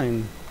one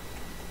line.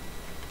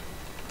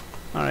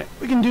 Alright,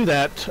 we can do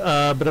that,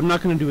 but I'm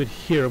not going to do it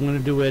here. I'm going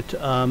to do it,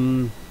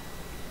 I'm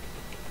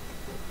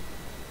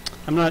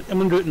going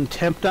to do it in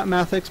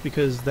temp.mathics,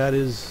 because that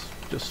is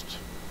just,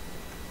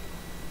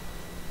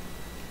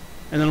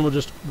 and then we'll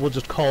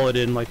just call it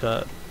in like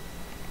a,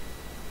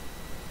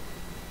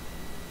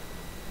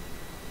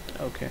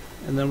 okay,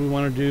 and then we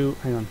want to do,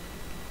 hang on,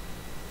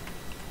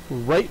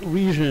 right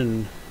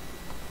region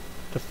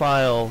to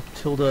file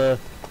tilde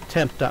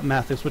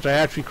temp.mathics, which I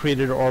actually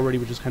created already,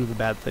 which is kind of a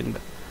bad thing,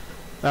 but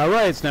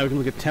alright, so now we can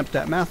look at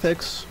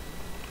temp.mathics.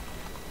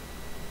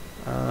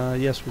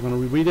 Yes, we're going to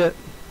reread it.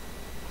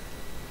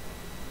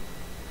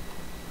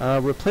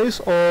 Replace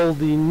all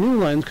the new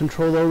lines,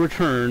 control or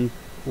return,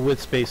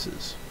 with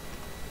spaces.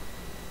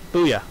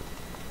 Booyah.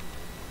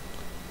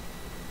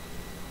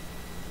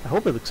 I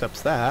hope it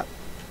accepts that.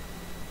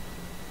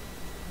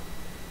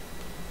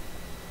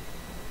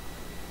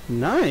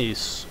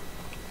 Nice.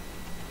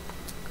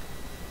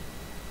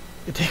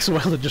 It takes a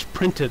while to just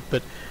print it,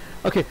 but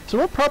okay, so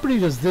what property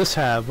does this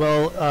have?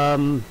 Well,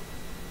 I'm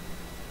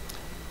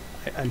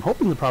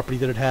hoping the property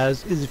that it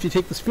has is if you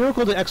take the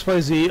spherical to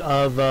xyz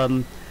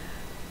of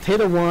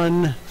theta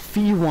 1,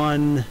 phi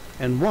 1,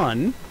 and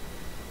 1,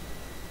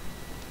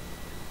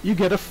 you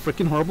get a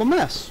freaking horrible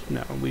mess.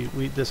 No,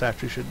 this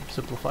actually should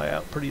simplify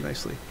out pretty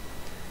nicely.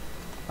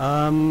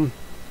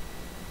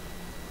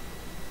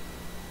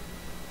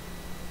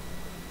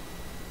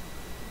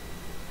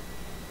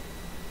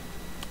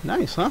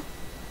 Nice, huh?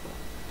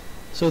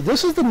 So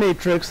this is the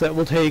matrix that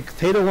will take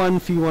theta 1,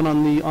 phi 1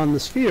 on the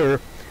sphere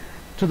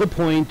to the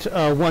point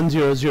 1,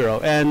 0, 0.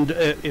 And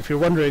if you're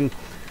wondering,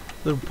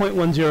 the point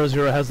 1, 0,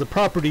 0 has the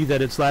property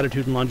that its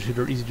latitude and longitude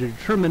are easy to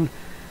determine.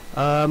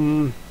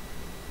 And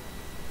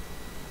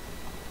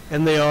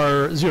they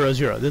are 0,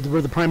 0.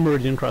 Where the prime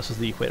meridian crosses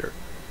the equator.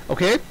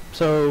 Okay,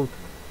 so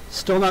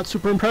still not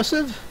super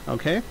impressive.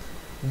 Okay,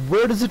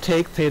 where does it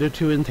take theta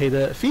 2 and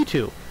theta phi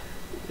 2?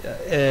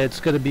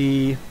 It's going to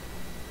be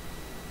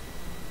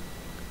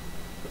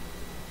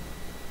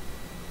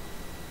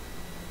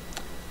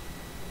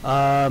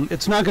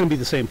It's not going to be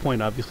the same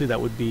point, obviously.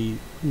 That would be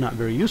not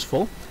very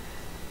useful.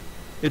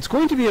 It's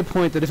going to be a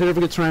point that if it ever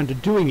gets around to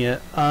doing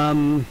it,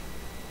 oh,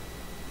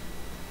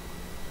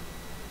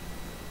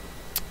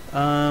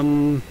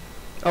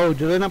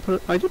 did I not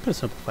put? I did put a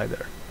simplify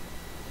there.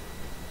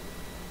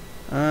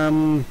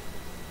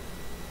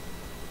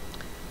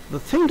 The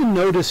thing to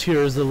notice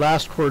here is the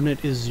last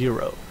coordinate is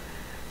 0.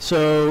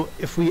 So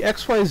if we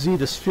XYZ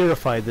to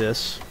spherify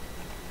this,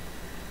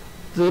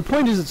 the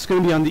point is it's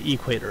going to be on the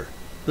equator.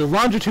 The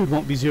longitude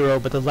won't be 0,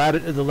 but the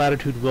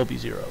latitude will be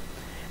 0.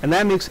 And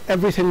that makes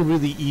everything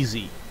really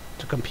easy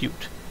to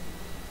compute.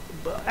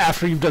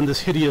 After you've done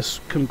this hideous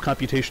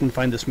computation,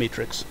 find this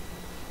matrix.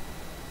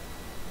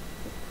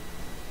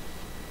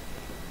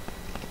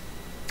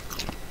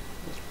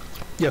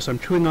 Yes, I'm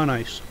chewing on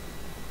ice.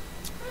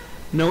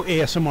 No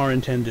ASMR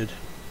intended.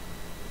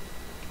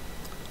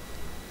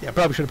 Yeah, I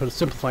probably should have put a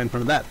simplify in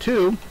front of that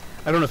too.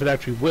 I don't know if it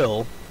actually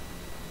will.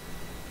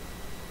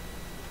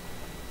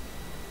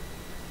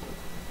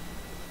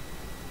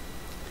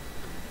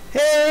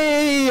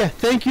 Hey!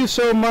 Thank you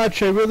so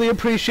much. I really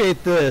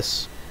appreciate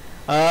this.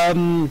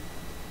 I'm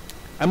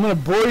going to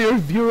bore your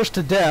viewers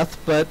to death,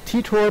 but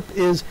ttorp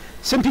is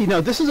SIMPy. No,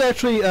 this is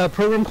actually a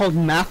program called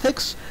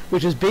Mathix,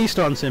 which is based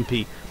on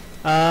SIMPy.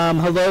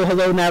 Hello,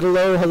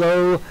 Natalo,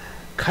 hello,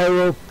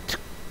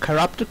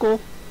 chiroptical?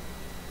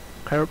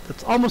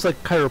 It's almost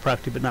like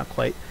chiropractic, but not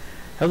quite.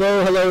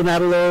 Hello,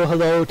 Natalo,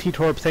 hello,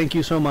 ttorp, thank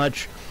you so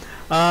much.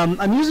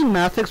 I'm using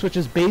Mathix, which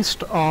is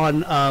based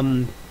on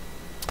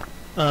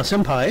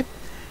SIMPy,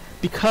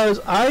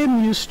 because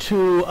I'm used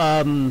to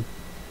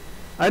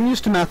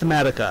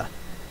Mathematica,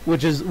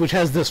 which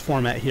has this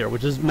format here,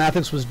 which is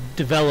Mathix was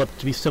developed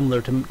to be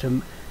similar to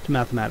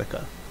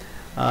Mathematica.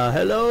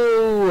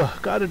 Hello,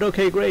 got it.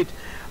 Okay, great.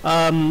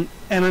 And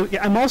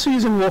I'm also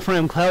using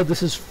Wolfram Cloud.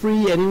 This is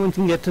free. Anyone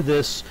can get to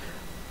this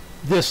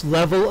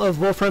level of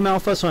Wolfram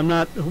Alpha. So I'm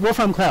not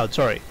Wolfram Cloud.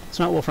 Sorry, it's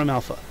not Wolfram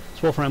Alpha.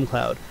 It's Wolfram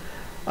Cloud.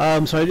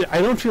 So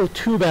I don't feel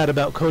too bad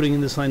about coding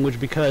in this language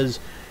because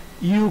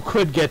you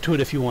could get to it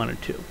if you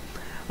wanted to.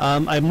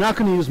 I'm not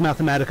going to use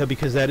Mathematica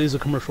because that is a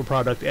commercial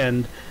product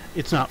and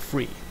it's not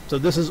free. So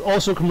this is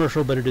also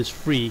commercial, but it is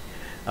free.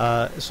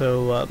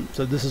 So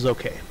this is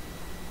okay.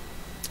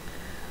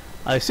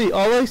 I see.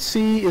 All I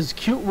see is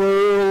cute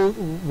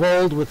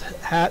world with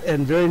hat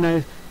and very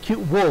nice cute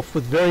wolf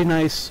with very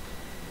nice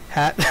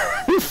hat.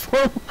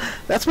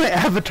 That's my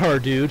avatar,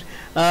 dude.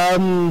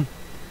 Awesome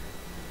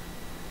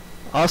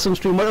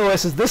stream. What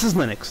OS is this? Is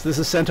Linux. This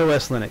is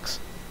CentOS Linux.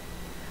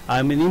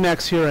 I'm in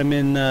Emacs here. I'm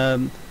in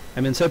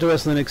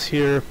CentOS Linux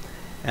here,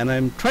 and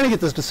I'm trying to get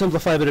this to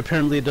simplify, but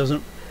apparently it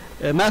doesn't.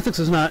 Mathix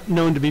is not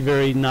known to be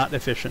very not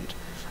efficient,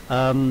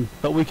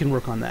 but we can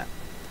work on that.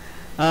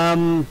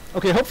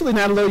 Okay, hopefully,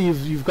 Natalo,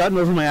 you've gotten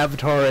over my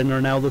avatar and are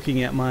now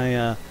looking at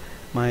my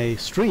my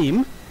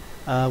stream,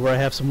 where I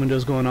have some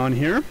windows going on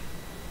here.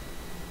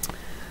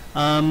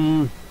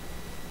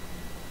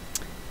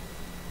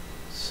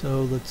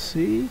 So let's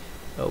see.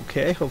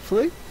 Okay,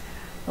 hopefully.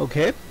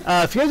 Okay.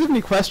 If you guys have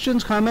any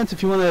questions, comments,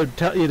 if you want to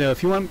tell,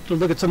 if you want to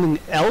look at something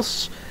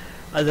else,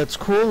 that's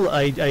cool.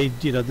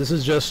 This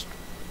is just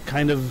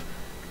kind of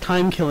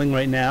time killing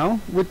right now,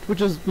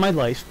 which is my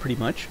life pretty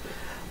much.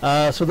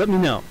 So let me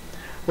know.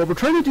 What we're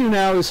trying to do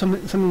now is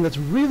something that's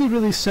really,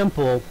 really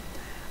simple,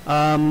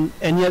 and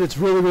yet it's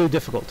really, really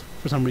difficult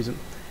for some reason.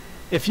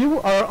 If you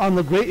are on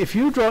the if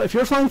you're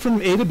flying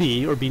from A to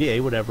B or B to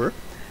A, whatever,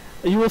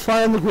 you will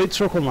fly on the Great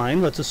Circle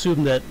line. Let's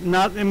assume that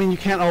you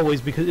can't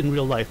always because in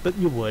real life, but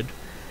you would.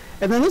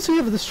 And then let's say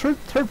you have this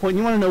third point.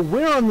 You want to know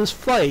where on this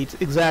flight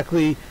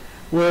exactly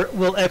where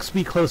will X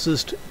be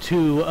closest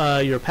to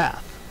your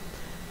path.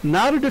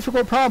 Not a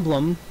difficult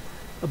problem,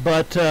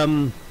 but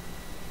a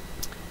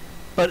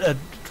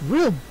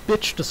real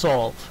bitch to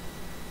solve.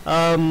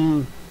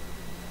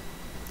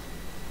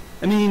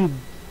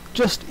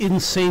 Just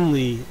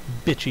insanely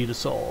bitchy to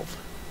solve.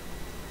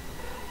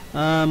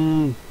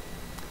 And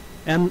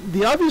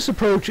the obvious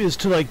approach is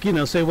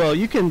to say, well,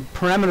 you can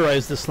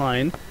parameterize this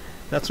line.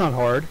 That's not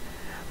hard.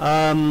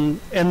 And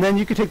then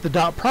you could take the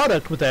dot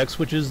product with X,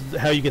 which is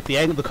how you get the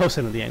angle, the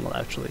cosine of the angle,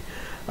 actually.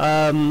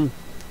 And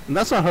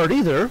that's not hard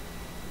either.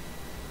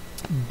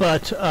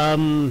 But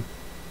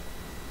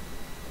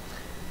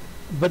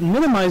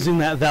minimizing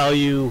that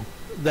value,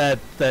 that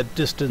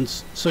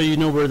distance, so you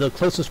know where the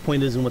closest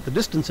point is and what the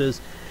distance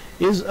is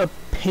a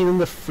pain in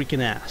the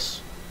freaking ass.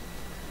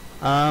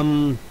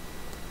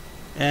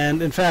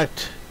 And in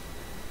fact,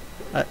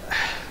 okay,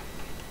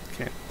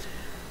 I'm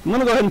going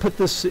to go ahead and put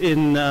this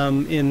in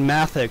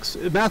Mathix.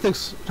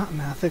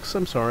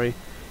 I'm sorry,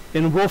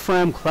 in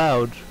Wolfram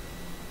Cloud,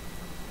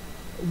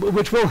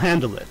 which will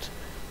handle it.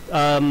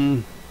 Let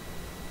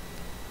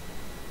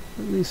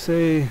me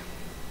say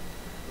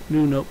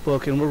new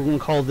notebook, and we're going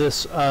to call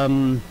this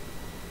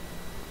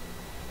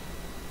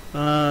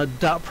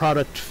dot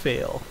product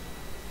fail.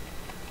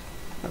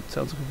 That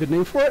sounds like a good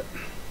name for it.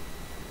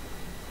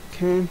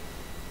 Okay.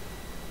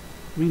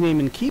 Rename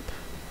and keep.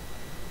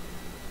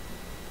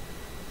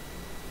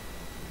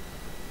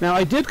 Now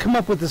I did come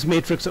up with this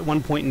matrix at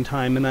one point in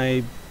time, and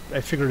I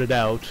I figured it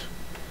out.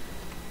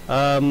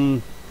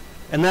 And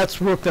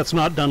that's work that's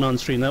not done on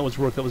stream. That was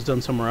work that was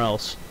done somewhere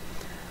else.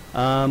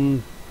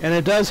 And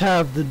it does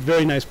have the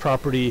very nice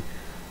property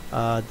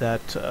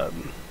that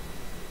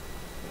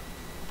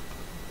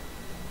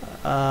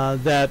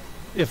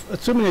if,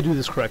 assuming I do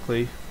this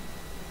correctly,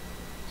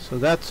 so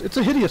it's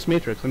a hideous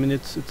matrix. I mean,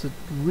 it's a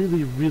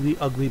really, really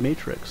ugly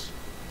matrix.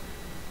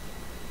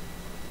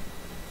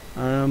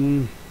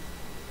 But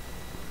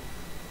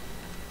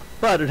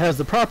it has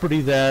the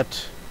property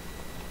that,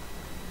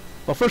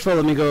 well, first of all,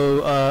 let me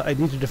go, I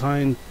need to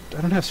define,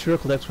 I don't have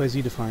spherical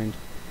XYZ defined.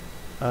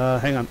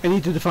 Hang on, I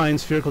need to define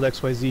spherical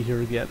XYZ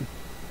here again.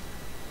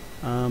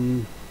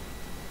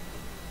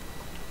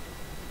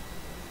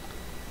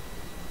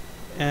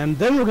 And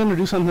then we're going to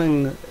do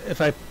something,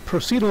 if I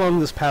proceed along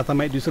this path, I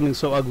might do something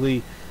so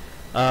ugly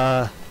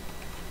that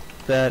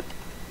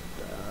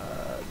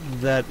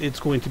it's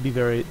going to be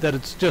that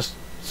it's just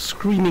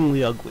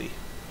screamingly ugly.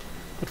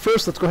 But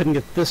first, let's go ahead and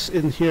get this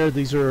in here.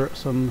 These are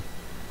some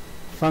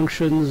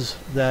functions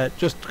that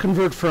just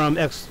convert from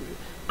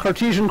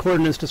Cartesian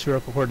coordinates to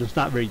spherical coordinates,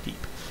 not very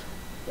deep.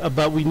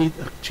 But we need,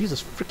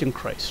 Jesus frickin'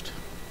 Christ.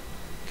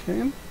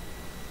 Okay.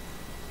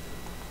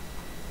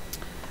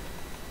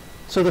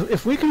 So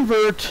if we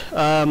convert,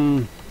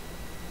 and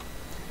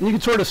you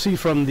can sort of see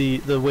from the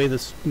way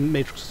this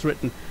matrix is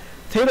written,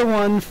 theta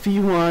 1, phi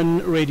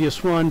 1,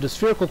 radius 1 to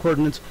spherical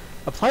coordinates,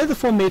 apply the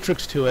full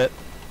matrix to it,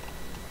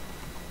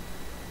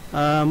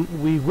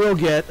 we will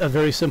get a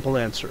very simple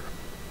answer,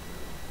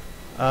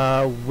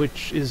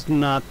 which is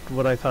not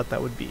what I thought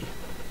that would be.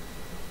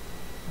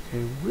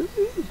 Okay,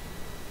 really?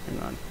 Hang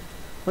on.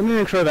 Let me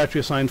make sure I've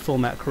actually assigned full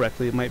mat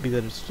correctly. It might be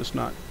that it's just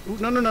not... Ooh,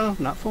 no,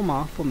 not full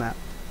mat.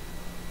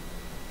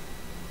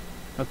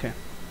 Okay.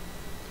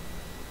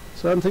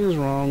 Something is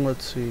wrong.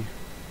 Let's see.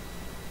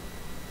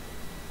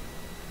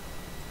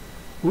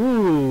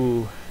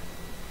 Ooh.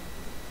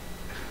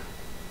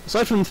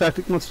 Aside from the fact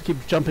it wants to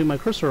keep jumping my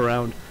cursor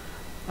around,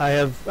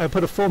 I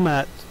put a full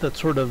mat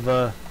that's sort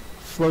of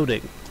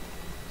floating.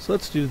 So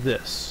let's do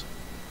this.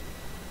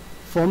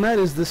 Full mat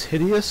is this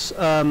hideous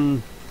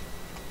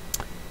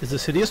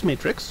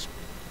matrix,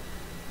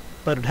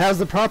 but it has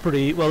the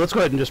property. Well, let's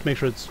go ahead and just make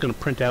sure it's going to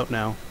print out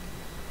now.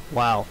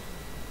 Wow.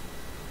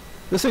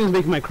 This thing is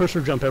making my cursor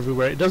jump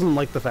everywhere. It doesn't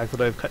like the fact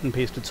that I've cut and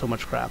pasted so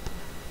much crap.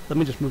 Let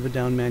me just move it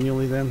down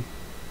manually then.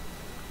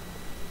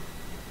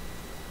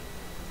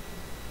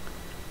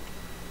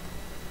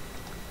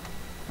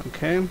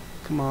 Okay,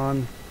 come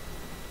on.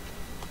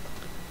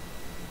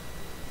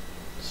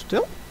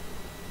 Still?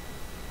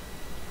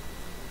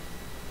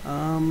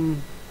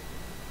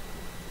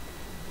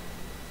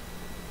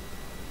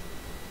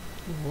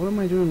 What am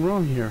I doing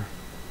wrong here?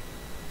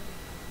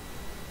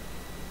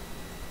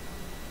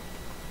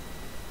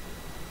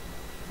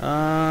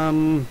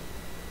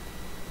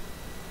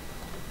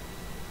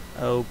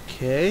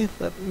 Okay,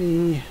 let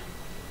me...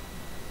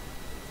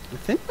 I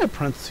think my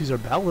parentheses are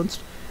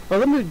balanced. Well,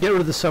 let me get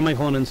rid of the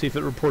semicolon and see if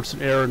it reports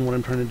an error in what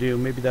I'm trying to do.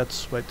 Maybe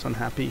that's why it's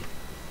unhappy.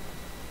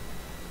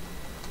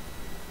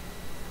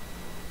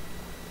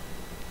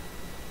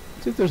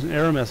 I think there's an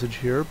error message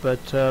here,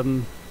 but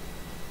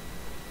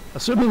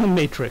assuming a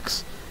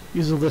matrix,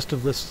 use a list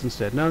of lists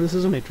instead. No, this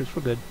is a matrix.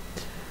 We're good.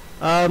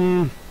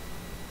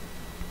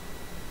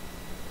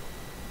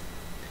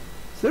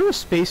 Is there a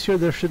space here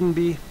there shouldn't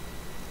be?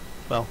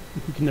 Well,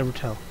 you can never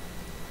tell.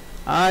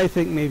 I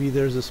think maybe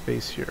there's a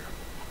space here.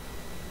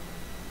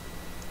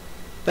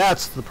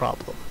 That's the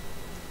problem.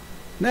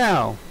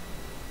 Now,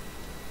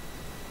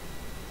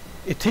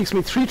 it takes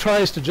me 3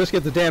 tries to just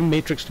get the damn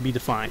matrix to be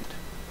defined.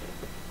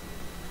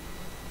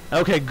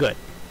 Okay, good.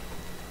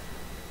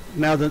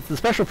 Now, the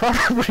special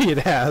property it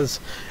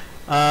has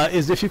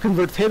is if you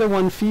convert theta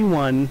 1, phi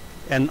 1,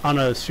 and on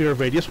a sphere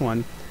of radius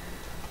 1,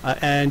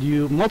 and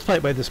you multiply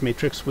it by this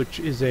matrix, which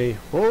is a...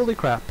 Holy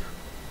crap.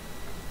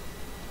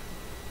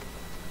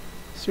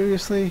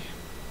 Seriously?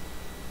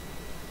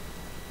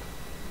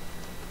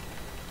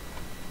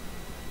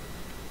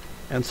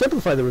 And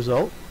simplify the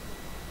result.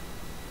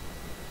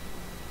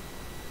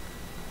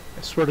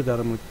 I swear to God,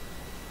 I'm...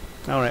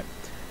 Alright.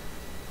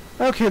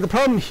 Okay, the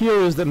problem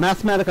here is that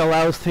Mathematica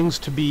allows things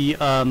to be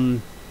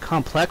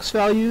complex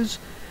values.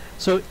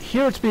 So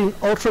here it's being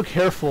ultra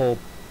careful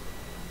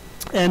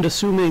and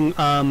assuming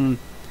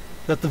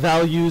that the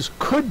values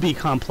could be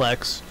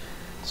complex.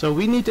 So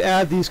we need to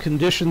add these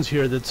conditions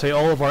here that say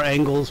all of our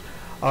angles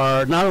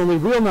are not only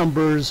real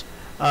numbers,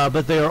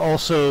 but they are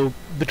also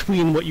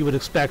between what you would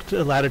expect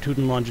latitude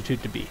and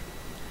longitude to be.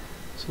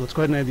 So let's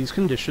go ahead and add these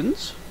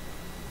conditions.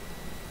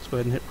 Let's go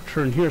ahead and hit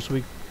return here.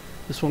 So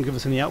this won't give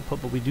us any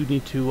output, but we do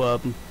need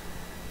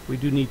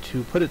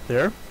to put it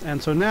there.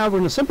 And so now we're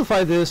going to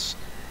simplify this,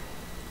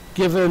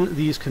 given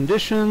these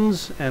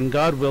conditions, and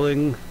God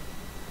willing,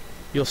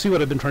 you'll see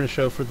what I've been trying to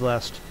show for the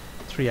last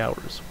 3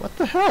 hours. What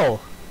the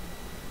hell?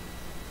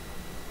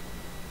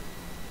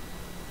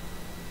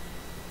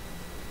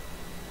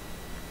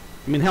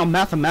 I mean, how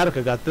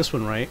Mathematica got this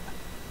one right?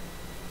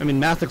 I mean,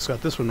 Mathix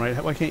got this one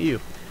right. Why can't you?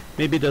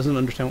 Maybe it doesn't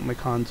understand what my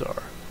cons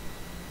are.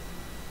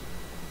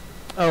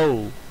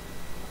 Oh,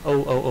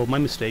 Oh, my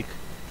mistake.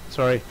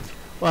 Sorry.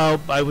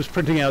 Well, I was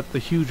printing out the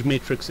huge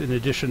matrix in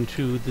addition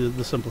to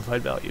the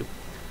simplified value.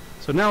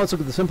 So now let's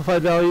look at the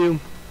simplified value.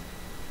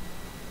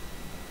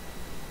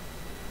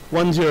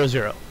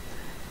 100.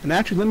 And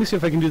actually, let me see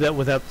if I can do that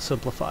without the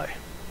simplify.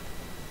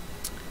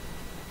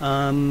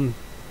 Nope,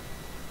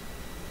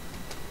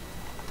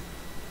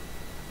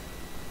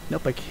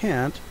 I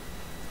can't.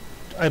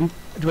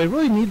 Do I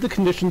really need the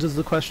conditions is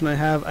the question I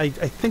have. I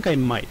think I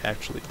might,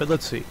 actually, but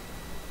let's see.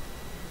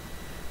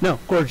 No,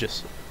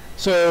 gorgeous.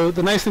 So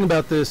the nice thing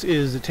about this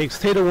is it takes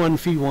theta 1,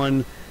 phi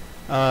 1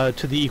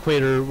 to the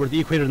equator, where the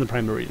equator and the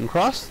prime meridian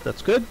cross.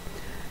 That's good.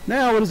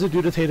 Now, what does it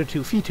do to theta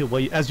 2, phi 2?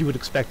 Well, as you would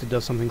expect, it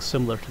does something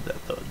similar to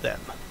that, though,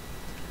 them.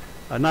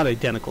 Not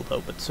identical,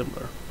 though, but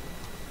similar.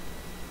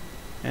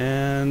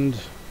 And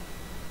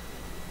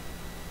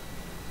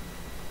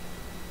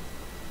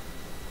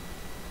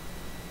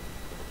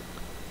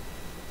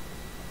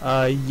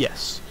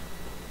yes.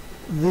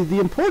 The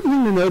important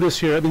thing to notice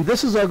here, I mean,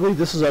 this is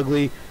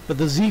ugly, but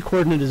the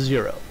z-coordinate is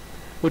 0,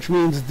 which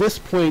means this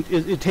point,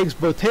 it takes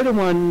both theta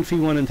 1, phi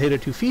 1, and theta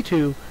 2, phi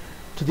 2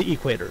 to the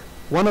equator.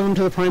 One of them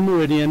to the prime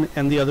meridian,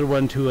 and the other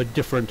one to a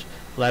different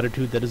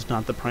latitude that is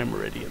not the prime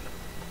meridian.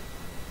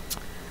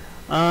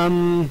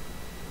 Now,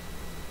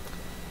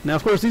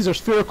 of course, these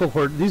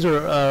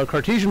are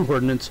Cartesian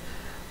coordinates.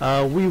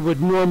 We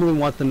would normally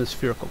want them as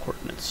spherical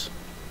coordinates.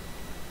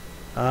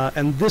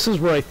 And this is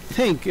where I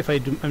think, if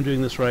I'm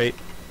doing this right,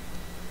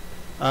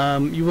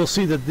 you will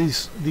see that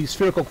these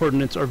spherical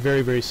coordinates are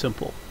very, very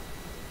simple.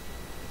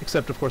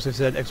 Except, of course, I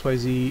said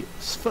XYZ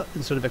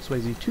instead of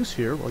XYZ2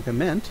 sphere, like I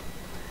meant.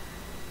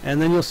 And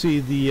then you'll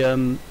see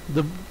what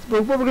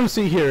we're going to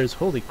see here is,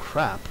 holy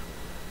crap.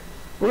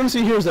 What we're going to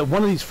see here is that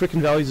one of these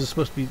frickin' values is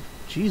supposed to be,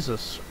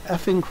 Jesus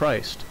effing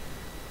Christ.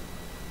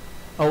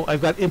 Oh,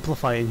 I've got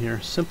amplify in here.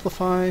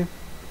 Simplify.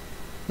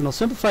 And I'll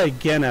simplify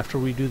again after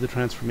we do the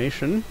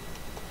transformation.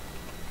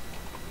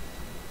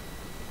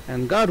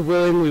 And God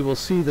willing, we will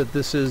see that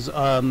this is,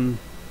 yeah.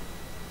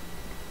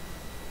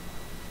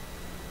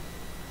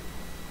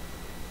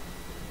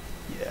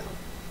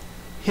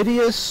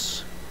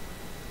 Hideous.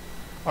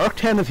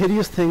 Arctan of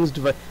hideous things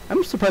divide.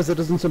 I'm surprised that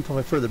doesn't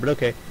simplify further, but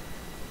okay.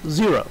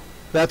 0.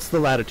 That's the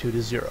latitude,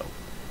 is 0.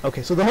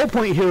 Okay, so the whole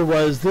point here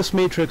was this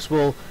matrix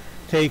will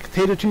take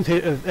theta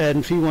 2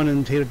 and phi 1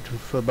 and theta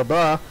 2 blah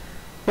blah.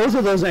 Both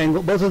of those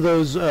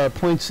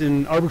points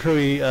in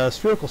arbitrary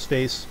spherical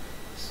space.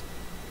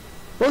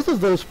 Both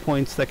of those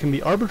points that can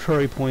be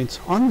arbitrary points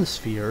on the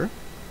sphere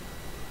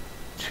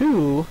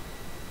to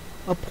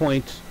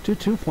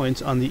 2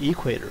 points on the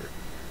equator.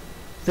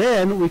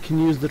 Then we can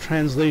use the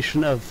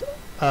translation of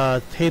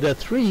theta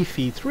 3,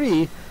 phi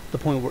 3, the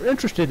point we're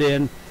interested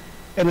in,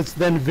 and it's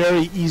then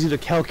very easy to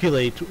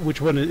calculate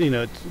which one,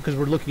 because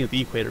we're looking at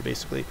the equator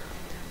basically,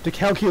 to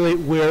calculate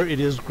where it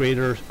is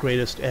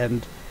greatest,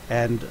 and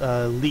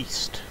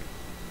least,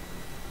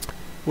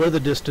 where the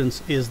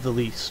distance is the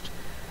least.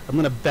 I'm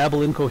going to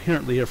babble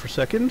incoherently here for a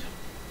second.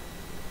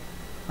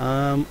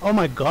 Oh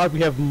my god,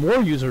 we have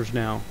more users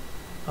now.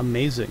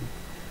 Amazing.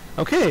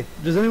 Okay,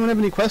 does anyone have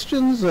any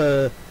questions,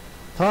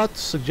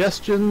 thoughts,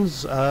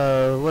 suggestions,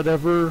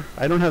 whatever?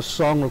 I don't have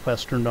song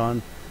requests turned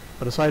on,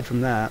 but aside from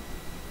that.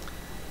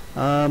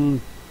 So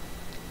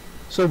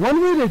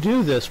one way to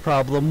do this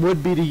problem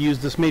would be to use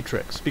this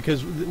matrix,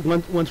 because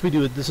once we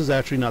do it, this is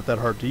actually not that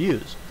hard to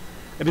use.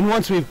 I mean,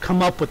 once we've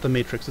come up with the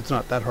matrix, it's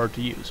not that hard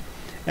to use.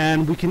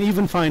 And we can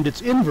even find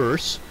its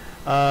inverse,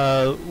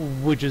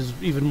 which is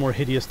even more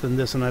hideous than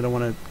this, and I don't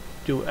want to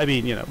do, I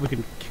mean, we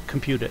can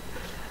compute it.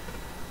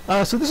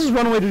 So this is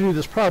one way to do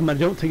this problem. I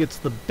don't think it's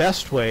the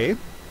best way.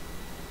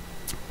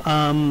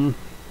 Another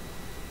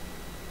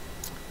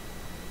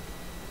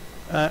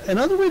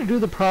way to do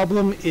the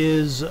problem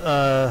is,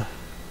 I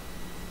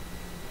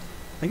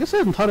guess I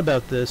haven't thought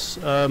about this.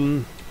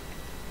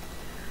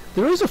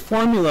 There is a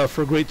formula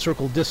for great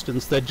circle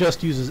distance that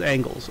just uses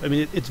angles. I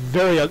mean, it's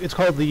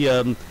called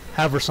the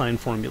Haversine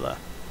formula.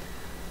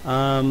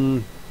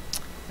 And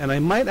I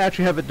might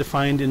actually have it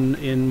defined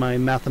in my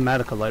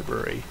Mathematica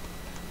library.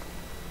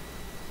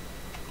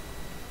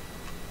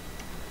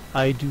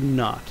 I do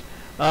not.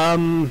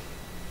 And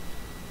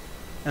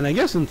I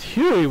guess in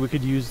theory we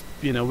could use,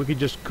 we could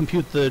just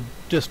compute the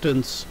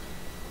distance.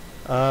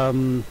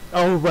 Oh,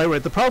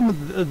 right. The problem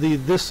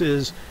with this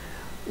is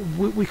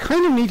we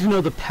kind of need to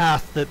know the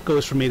path that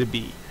goes from A to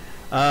B.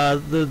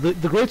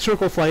 The Great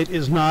Circle flight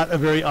is not a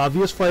very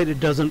obvious flight. It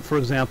doesn't, for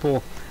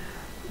example,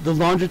 the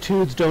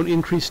longitudes don't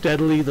increase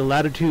steadily. The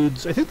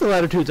latitudes, I think the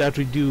latitudes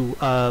actually do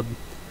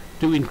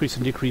increase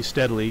and decrease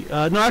steadily.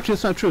 No, actually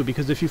that's not true,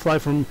 because if you fly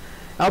from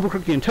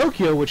Albuquerque and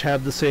Tokyo, which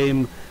have the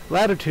same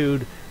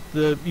latitude,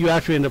 you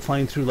actually end up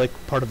flying through like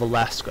part of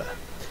Alaska.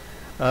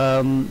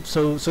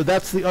 So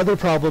that's the other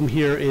problem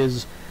here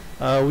is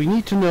we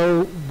need to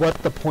know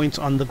what the points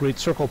on the Great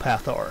Circle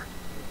path are,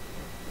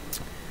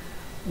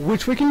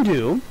 which we can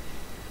do.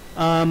 We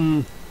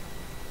can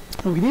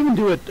even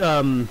do it.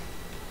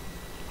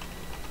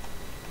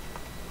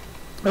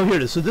 Oh, here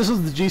it is. So this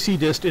is the GC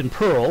dist in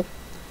Perl.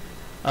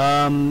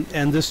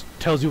 and this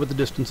tells you what the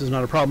distance is,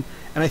 not a problem.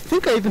 And I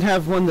think I even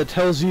have one that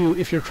tells you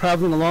if you're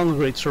traveling along a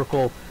great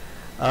circle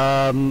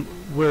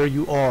where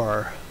you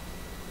are.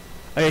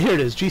 Here it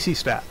is, GC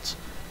stats.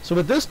 So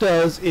what this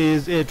does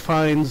is it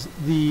finds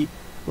the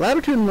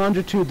latitude and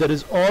longitude that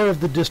is R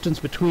of the distance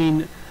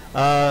between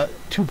 2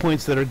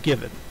 points that are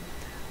given.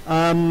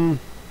 But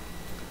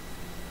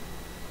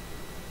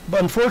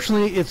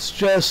unfortunately, it's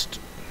just,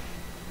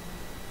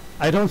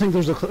 I don't think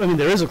there's I mean,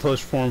 there is a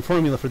closed form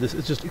formula for this.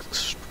 It's just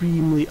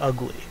extremely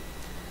ugly.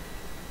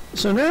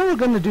 So now we're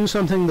going to do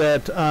something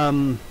that,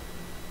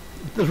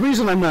 the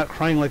reason I'm not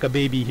crying like a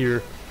baby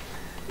here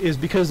is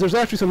because there's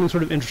actually something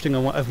sort of interesting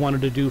I've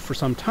wanted to do for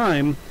some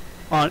time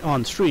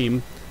on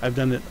stream. I've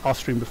done it off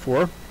stream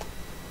before.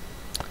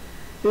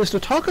 Is to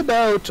talk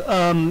about,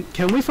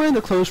 can we find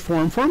a closed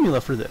form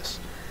formula for this?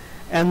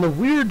 And the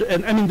weird,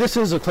 and I mean, this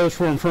is a closed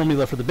form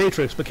formula for the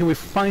matrix, but can we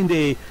find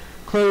a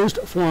closed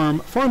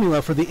form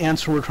formula for the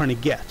answer we're trying to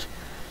get?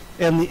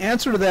 And the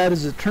answer to that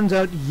is, it turns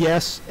out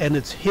yes, and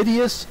it's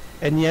hideous,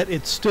 and yet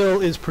it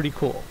still is pretty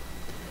cool.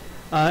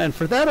 And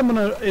for that, I'm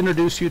going to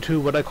introduce you to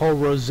what I call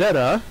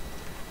Rosetta,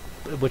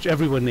 which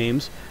everyone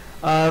names.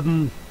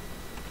 Let's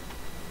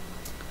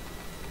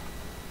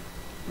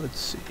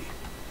see.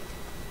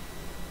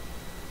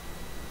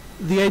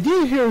 The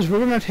idea here is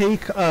we're going to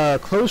take a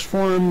closed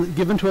form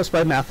given to us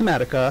by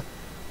Mathematica,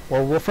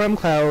 or Wolfram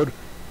Cloud,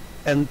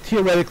 and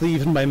theoretically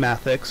even by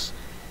Mathix,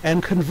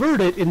 and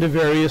convert it into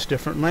various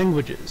different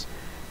languages.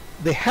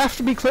 They have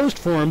to be closed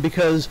form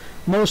because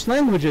most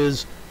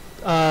languages,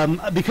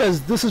 because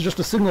this is just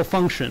a single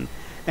function,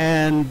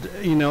 and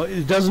you know,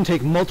 it doesn't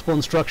take multiple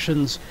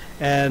instructions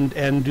and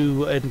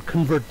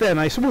convert them.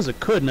 I suppose it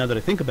could, now that I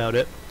think about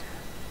it.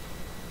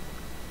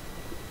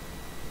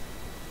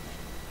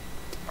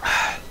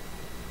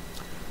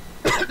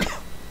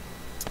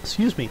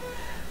 Excuse me,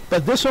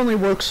 but this only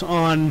works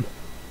on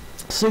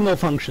single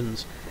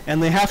functions,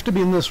 and they have to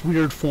be in this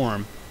weird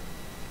form.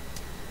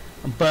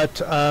 But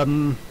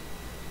and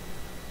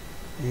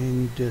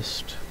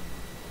just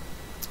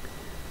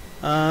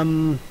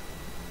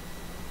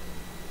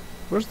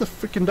where's the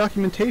freaking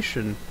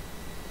documentation?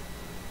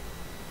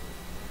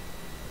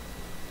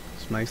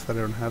 It's nice that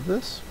I don't have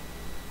this.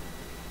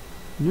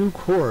 New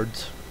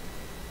chords.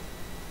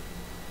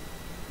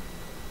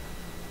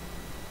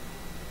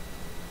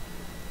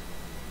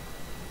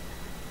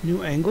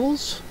 New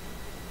angles?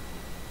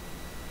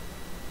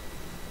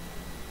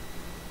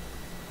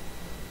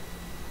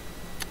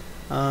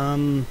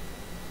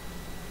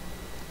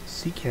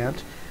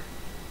 Secant.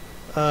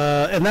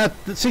 And that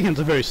secant's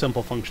a very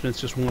simple function.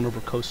 It's just 1 over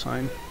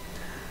cosine.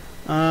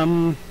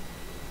 Okay,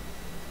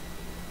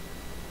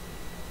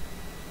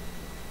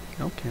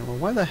 well,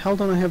 why the hell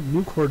don't I have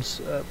new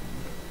chords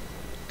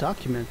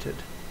documented?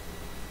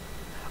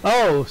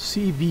 Oh,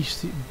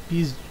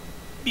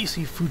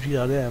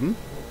 BC-Fuji.m.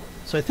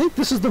 So I think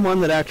this is the one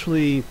that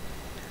actually,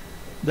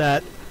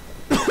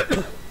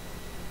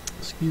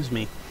 excuse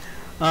me,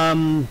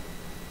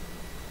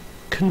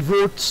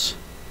 converts.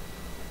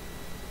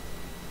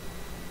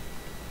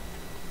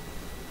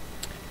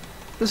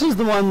 This is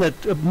the one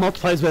that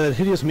multiplies by that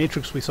hideous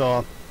matrix we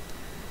saw.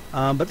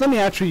 But let me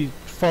actually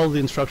follow the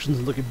instructions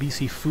and look at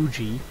BC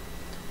Fuji.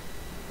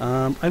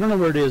 I don't know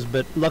where it is,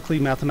 but luckily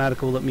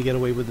Mathematica will let me get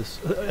away with this.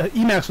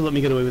 Emacs will let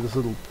me get away with this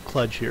little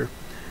kludge here.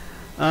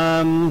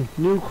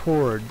 New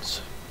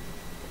chords.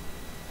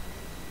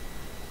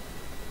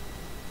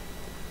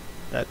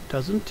 That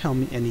doesn't tell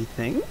me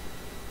anything.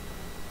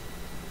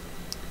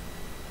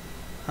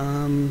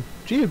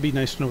 Gee, it'd be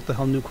nice to know what the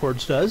hell new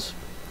chords does.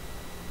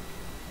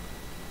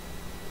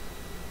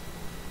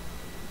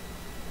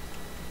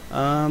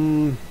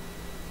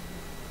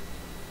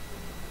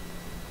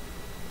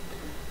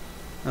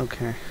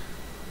 Okay.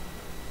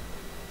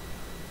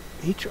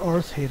 HR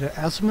theta,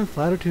 azimuth,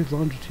 latitude,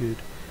 longitude.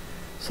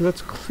 So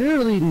that's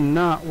clearly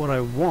not what I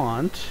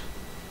want.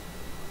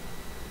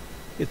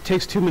 It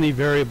takes too many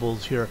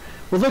variables here.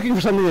 We're looking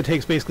for something that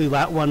takes basically 2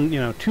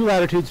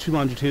 latitudes, 2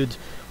 longitudes,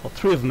 well,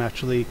 3 of them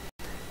actually,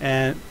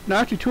 and no,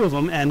 actually 2 of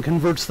them, and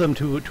converts them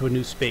to a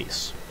new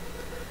space.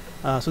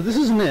 So this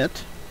isn't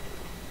it.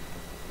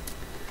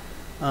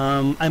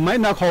 I might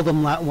not call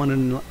them lat 1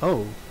 and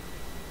oh.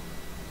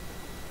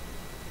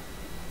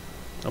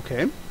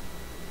 Okay.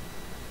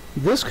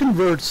 This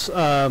converts.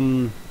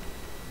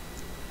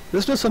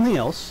 This does something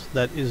else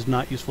that is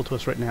not useful to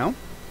us right now.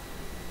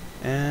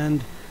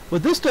 And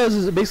what this does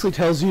is it basically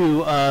tells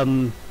you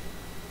if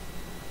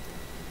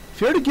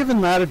you're at a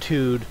given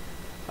latitude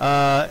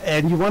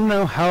and you want to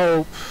know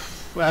how.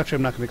 Actually,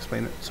 I'm not going to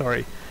explain it.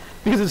 Sorry,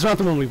 because it's not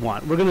the one we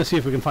want. We're going to see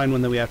if we can find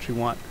one that we actually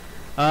want.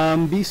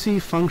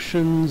 BC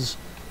functions.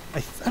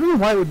 I don't know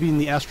why it would be in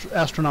the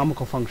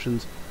astronomical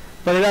functions,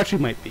 but it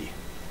actually might be.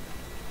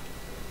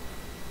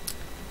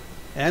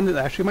 And it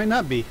actually might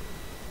not be.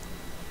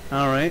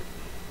 Alright.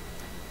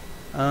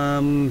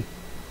 Now,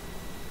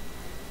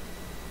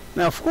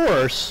 of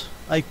course,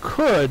 I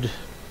could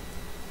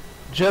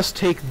just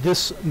take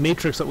this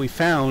matrix that we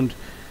found,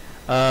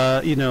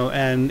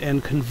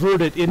 and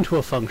convert it into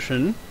a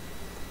function.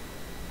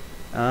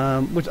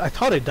 Which I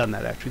thought I'd done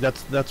that actually.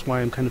 That's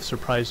why I'm kind of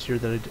surprised here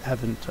that I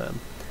haven't,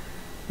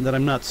 that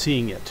I'm not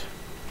seeing it.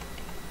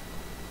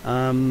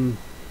 So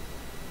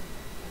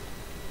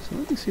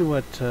let me see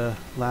what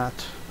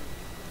lat.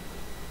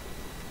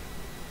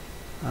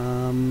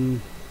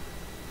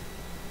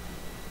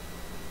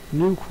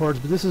 New chords,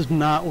 but this is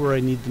not where I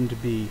need them to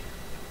be.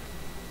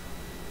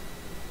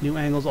 New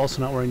angles,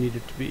 also not where I need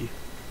it to be.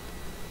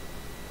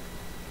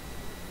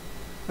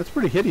 That's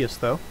pretty hideous,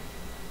 though.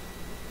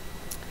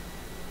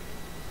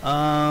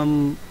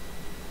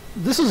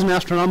 This is an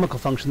astronomical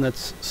function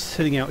that's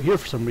sitting out here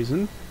for some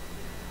reason.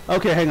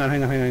 Okay, hang on.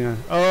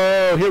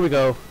 Oh, here we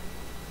go.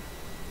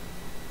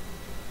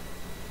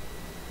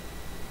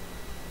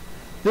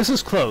 This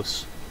is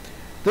close.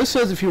 This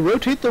says if you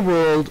rotate the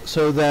world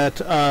so that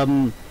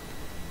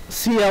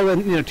CL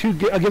and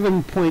a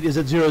given point is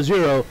at 0,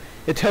 0,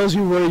 it tells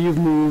you where you've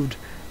moved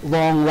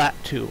long lat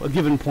to a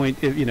given point.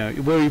 If,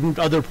 where you've moved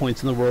other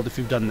points in the world if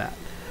you've done that.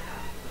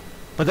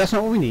 But that's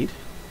not what we need.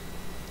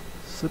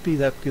 Slippy,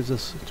 that gives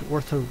us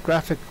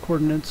orthographic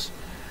coordinates.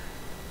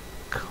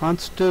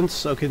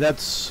 Constants. Okay,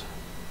 that's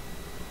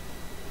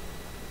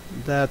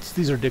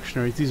these are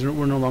dictionaries.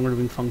 We're no longer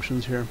doing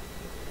functions here.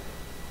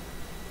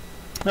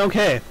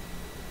 Okay.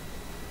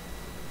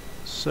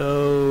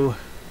 So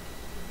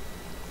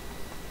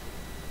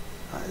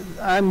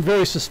I'm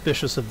very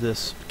suspicious of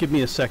this. Give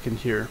me a second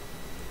here,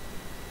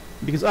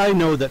 because I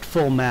know that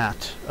full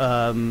mat.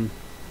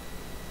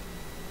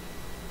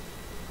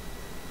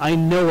 I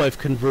know I've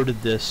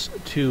converted this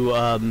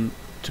to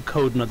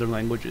code in other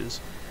languages,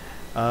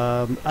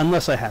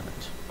 unless I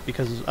haven't,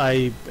 because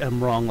I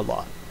am wrong a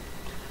lot.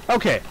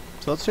 Okay,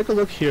 so let's take a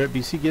look here at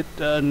BC Git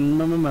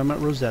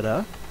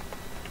Rosetta.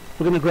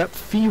 We're going to grep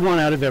phi1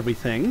 out of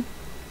everything.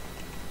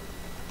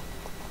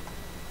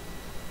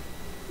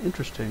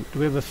 Interesting. Do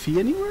we have a phi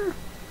anywhere?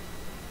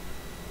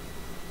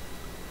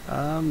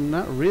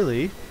 Not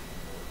really.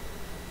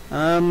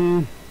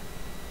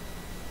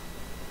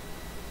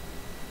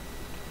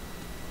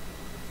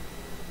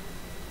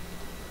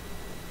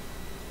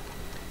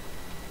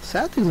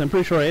 Sad thing is I'm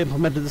pretty sure I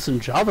implemented this in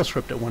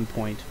JavaScript at one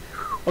point.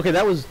 Okay,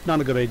 that was not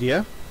a good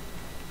idea.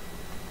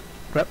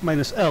 Grep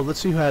minus L.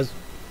 Let's see who has...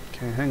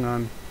 Okay, hang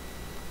on.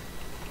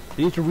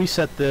 I need to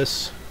reset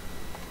this.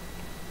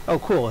 Oh,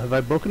 cool. Have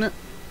I broken it?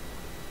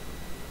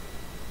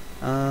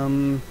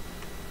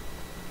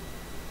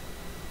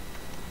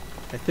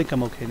 I think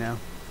I'm okay now.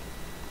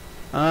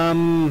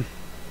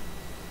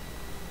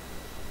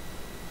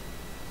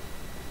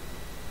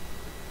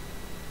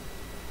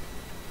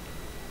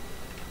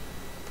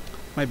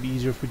 Might be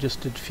easier if we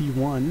just did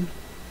phi1.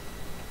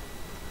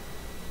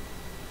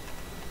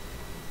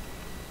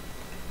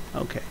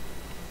 Okay.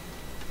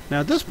 Now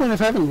at this point,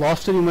 if I haven't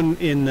lost anyone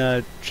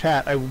in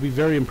chat, I will be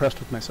very impressed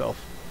with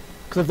myself.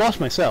 Because I've lost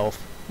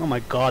myself. Oh my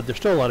god, there's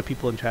still a lot of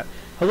people in chat.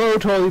 Hello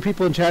to all you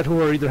people in chat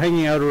who are either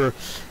hanging out or at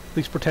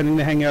least pretending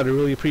to hang out. I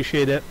really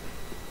appreciate it.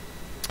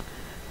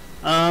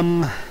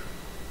 God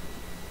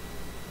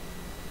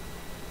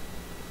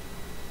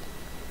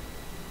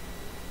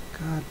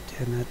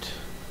damn it.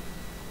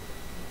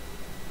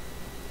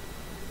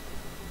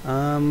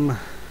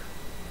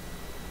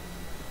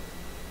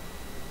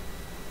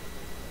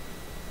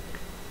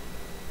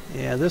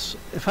 Yeah,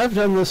 if I've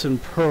done this in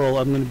Perl,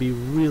 I'm going to be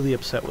really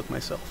upset with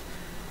myself.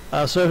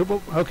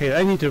 Okay,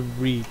 I need to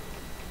redo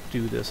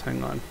this.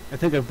 Hang on. I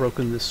think I've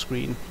broken this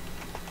screen.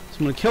 So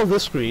I'm going to kill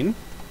this screen,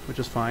 which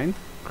is fine.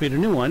 Create a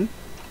new one,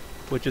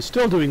 which is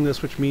still doing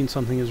this, which means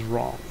something is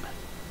wrong.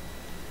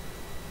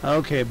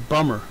 Okay,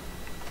 bummer.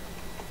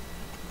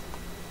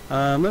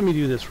 Let me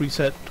do this.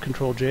 Reset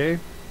Control J.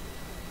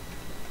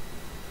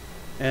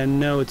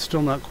 And no, it's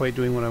still not quite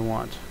doing what I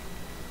want.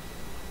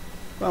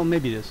 Well,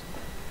 maybe it is.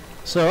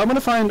 So I'm going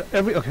to find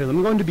every... Okay, let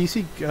me go into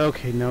BC...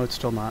 Okay, no, it's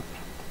still not.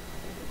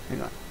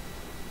 Hang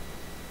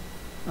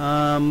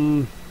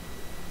on.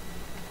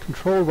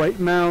 Control right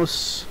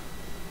mouse.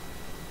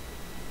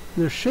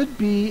 There should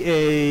be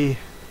a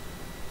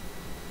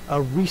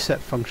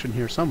reset function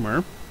here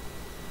somewhere.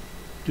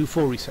 Do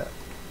full reset.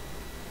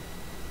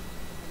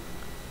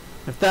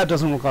 If that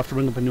doesn't work, I'll have to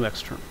bring up a new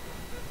extern.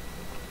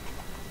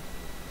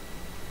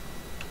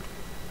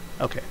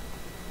 Okay.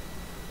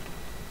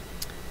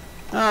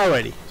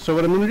 Alrighty. So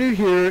what I'm going to do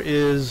here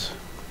is...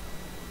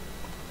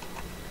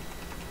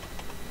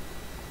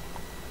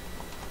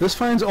 This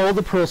finds all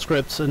the Perl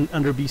scripts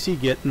under BC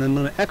Git, and then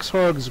I'm going to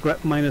xargs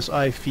grep minus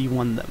I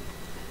phi1 them.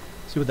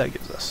 See what that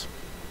gives us.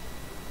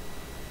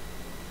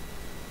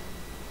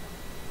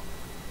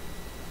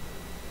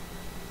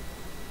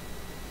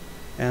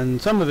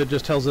 And some of it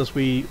just tells us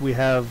we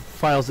have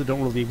files that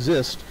don't really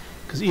exist,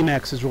 because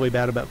Emacs is really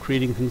bad about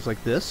creating things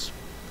like this.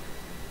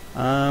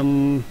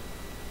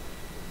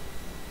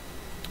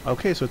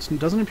 Okay, so it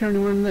doesn't appear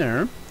anywhere in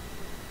there.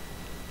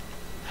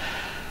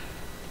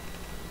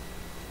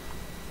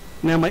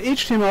 Now my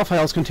HTML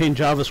files contain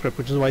JavaScript,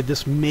 which is why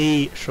this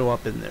may show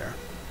up in there.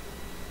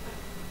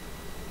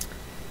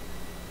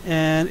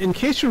 And in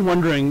case you're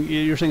wondering,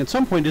 you're saying at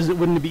some point,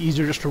 wouldn't it be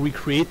easier just to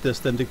recreate this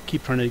than to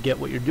keep trying to get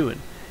what you're doing?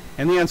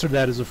 And the answer to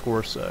that is, of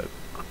course,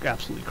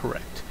 absolutely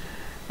correct.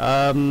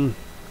 And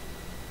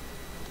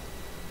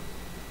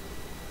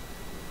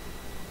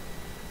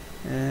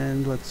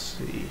let's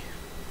see.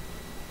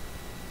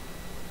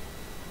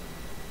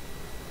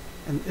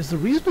 And is the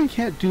reason I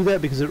can't do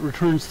that because it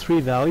returns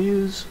 3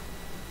 values?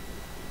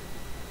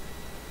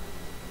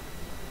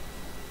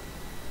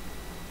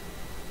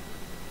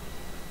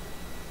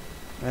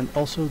 And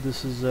also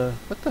this is,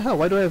 what the hell?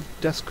 Why do I have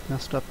desk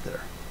messed up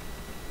there?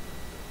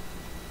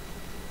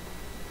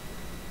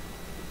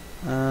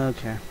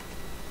 Okay.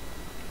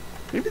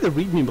 Maybe the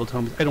readme will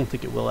tell me. I don't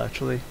think it will,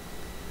 actually.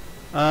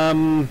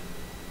 And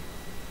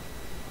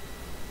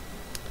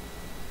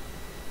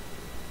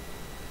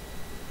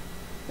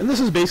this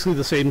is basically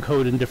the same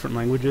code in different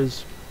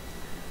languages.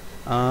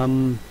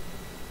 And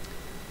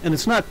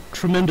it's not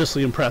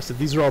tremendously impressive.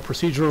 These are all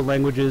procedural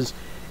languages.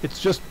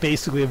 It's just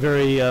basically a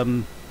very, a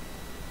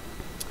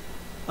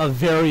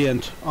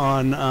variant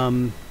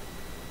on,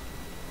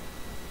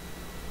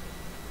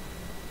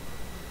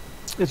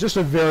 it's just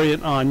a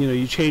variant on, you know,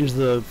 you change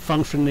the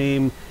function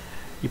name,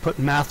 you put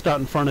math dot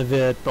in front of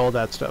it, all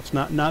that stuff. It's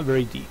not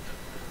very deep.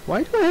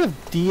 Why do I have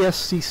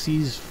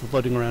DSCCs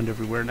floating around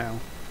everywhere now?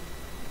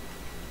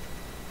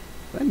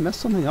 Did I mess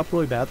something up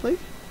really badly?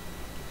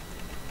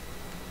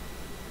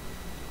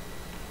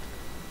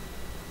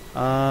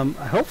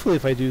 Hopefully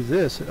if I do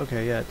this,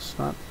 okay, yeah, it's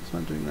not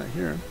doing that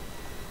here.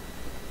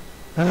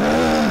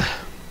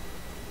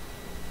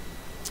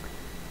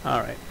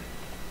 Alright.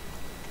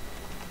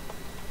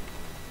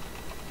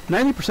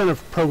 90%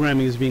 of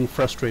programming is being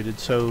frustrated,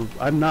 so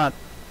I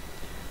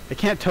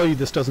can't tell you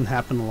this doesn't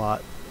happen a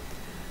lot.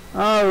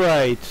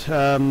 Alright,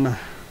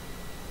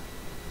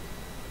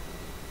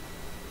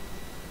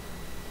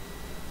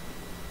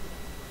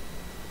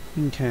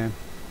 okay.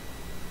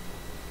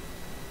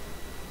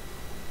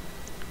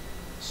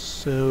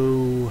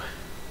 So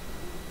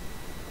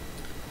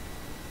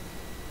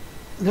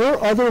there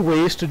are other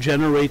ways to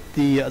generate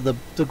the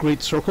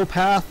great circle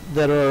path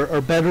that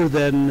are better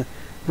than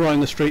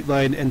drawing a straight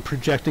line and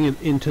projecting it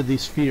into the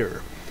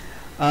sphere.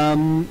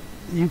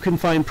 You can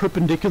find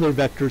perpendicular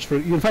vectors for.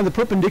 You can find the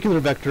perpendicular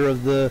vector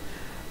of the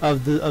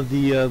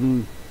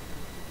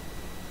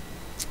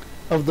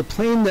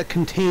plane that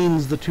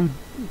contains the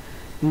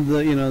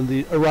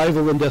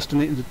arrival and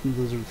destination.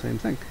 Those are the same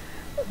thing.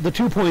 The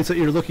 2 points that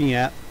you're looking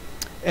at,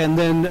 and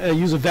then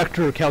use a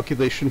vector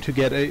calculation to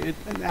get an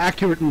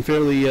accurate and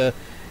fairly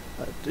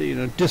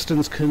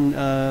distance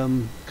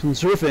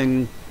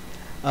conserving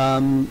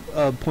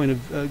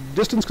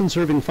distance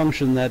conserving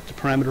function that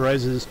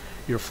parameterizes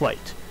your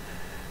flight.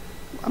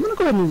 I'm going to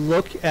go ahead and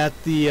look at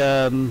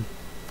the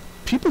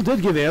people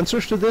did give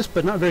answers to this,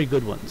 but not very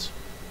good ones.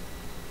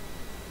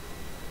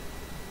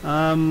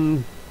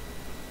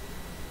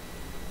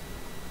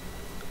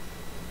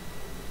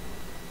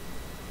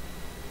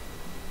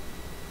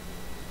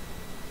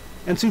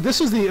 And see,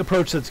 this is the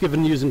approach that's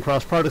given using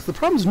cross products. The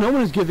problem is no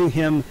one is giving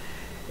him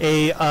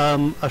a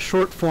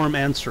short form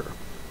answer.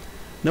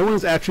 No one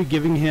is actually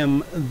giving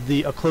him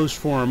a closed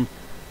form,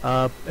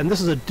 and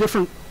this is a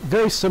different,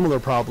 very similar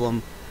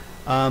problem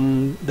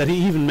that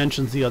he even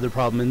mentions the other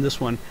problem in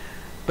this one.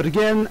 But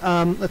again,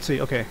 let's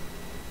see. Okay,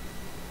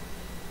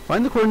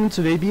 find the coordinates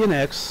of a, b, and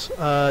x.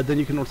 Then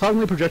you can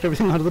orthogonally project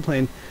everything onto the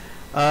plane.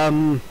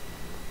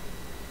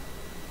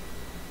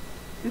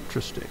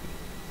 Interesting.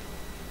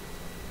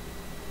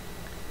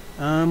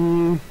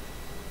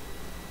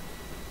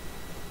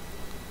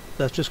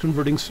 That's just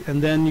converting,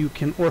 and then you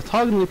can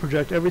orthogonally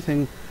project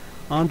everything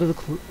onto the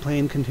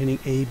plane containing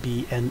a,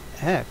 b, and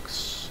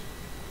x.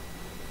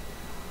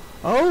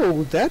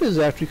 Oh, that is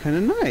actually kind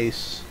of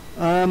nice.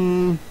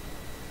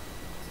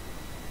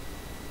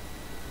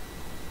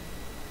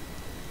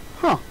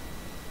 Huh.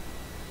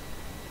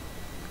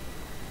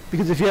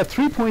 Because if you have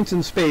 3 points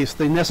in space,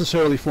 they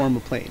necessarily form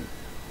a plane.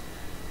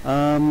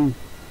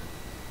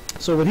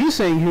 So what he's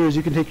saying here is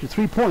you can take your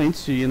 3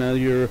 points,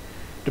 your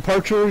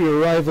departure,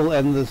 your arrival,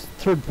 and the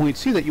third point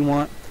C that you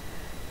want,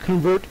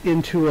 convert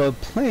into a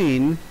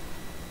plane.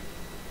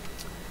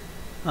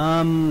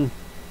 And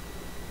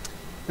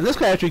this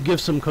guy actually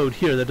gives some code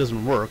here that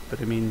doesn't work, but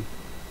I mean,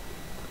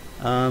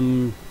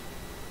 oh,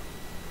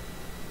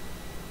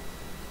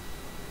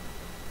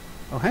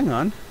 hang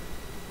on.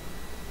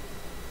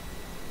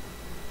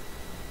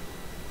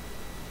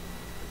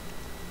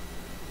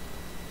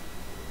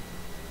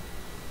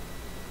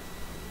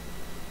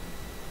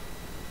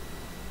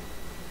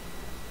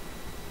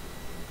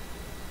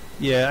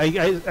 Yeah,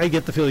 I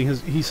get the feeling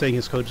he's saying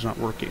his code is not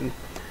working.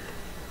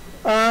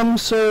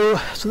 So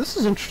this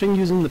is interesting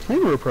using the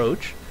planar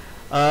approach.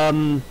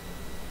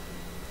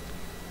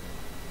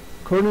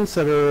 Coordinates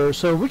that are,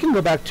 so we can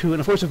go back to, and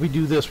of course if we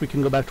do this, we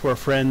can go back to our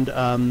friend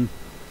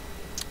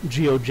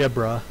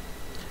GeoGebra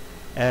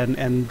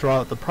and draw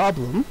out the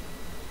problem.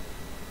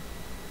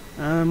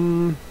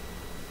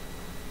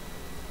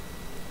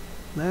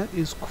 That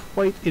is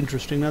quite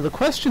interesting. Now the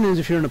question is,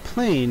 if you're in a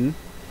plane,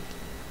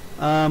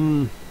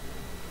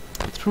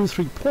 through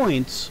 3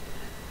 points,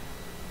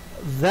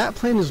 that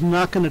plane is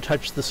not going to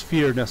touch the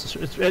sphere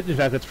necessarily. In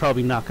fact, it's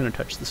probably not going to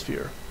touch the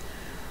sphere.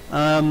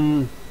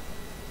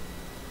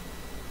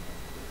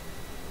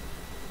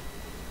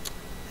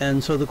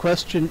 And so the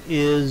question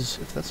is,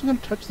 if that's not going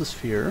to touch the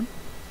sphere,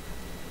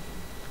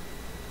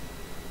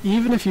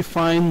 even if you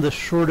find the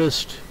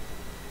shortest,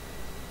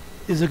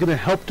 is it going to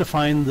help to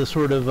find the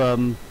sort of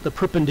the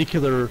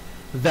perpendicular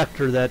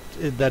vector that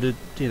it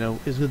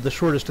is the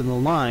shortest in the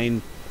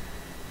line,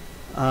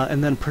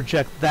 and then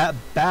project that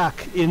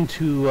back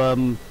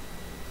into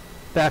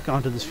back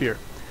onto the sphere?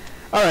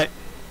 All right.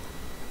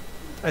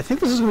 I think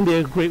this is going to be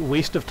a great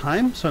waste of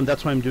time, so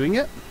that's why I'm doing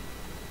it.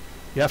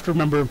 You have to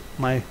remember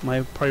my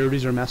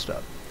priorities are messed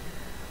up.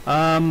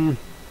 Let me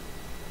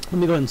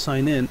go ahead and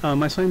sign in.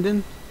 Am I signed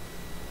in?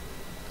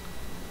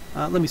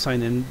 Let me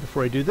sign in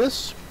before I do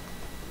this.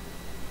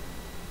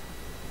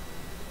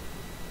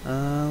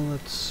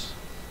 Let's...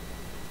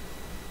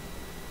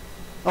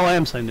 Oh, I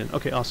am signed in.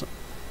 Okay, awesome.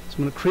 So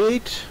I'm going to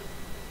create.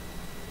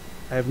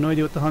 I have no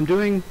idea what the hell I'm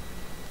doing.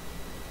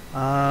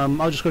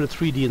 I'll just go to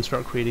 3D and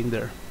start creating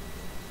there.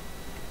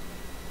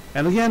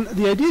 And again,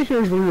 the idea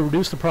here is we're going to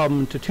reduce the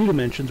problem to 2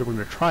 dimensions, or we're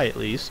going to try at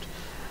least.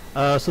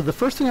 So the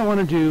first thing I want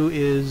to do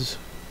is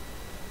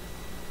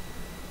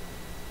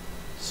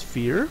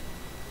sphere.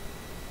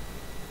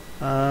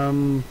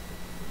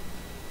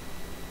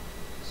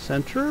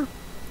 Center.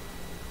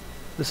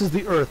 This is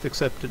the Earth,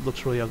 except it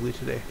looks really ugly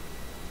today.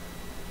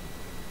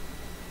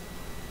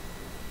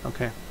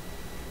 Okay.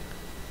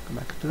 Go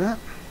back to that.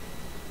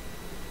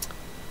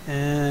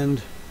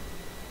 And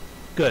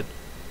good.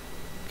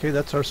 Okay,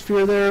 that's our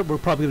sphere there. We're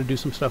probably going to do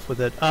some stuff with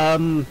it.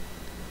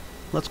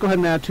 Let's go ahead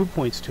and add 2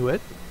 points to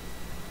it.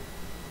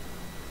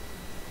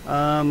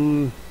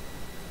 Alright.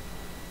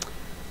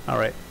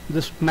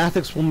 This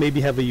mathix will maybe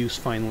have a use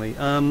finally.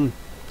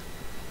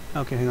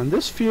 Okay, hang on.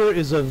 This sphere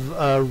is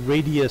of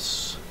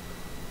radius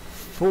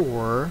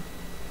 4.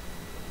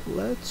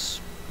 Let's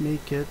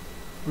make it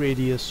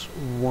radius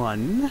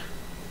 1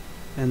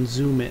 and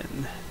zoom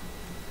in.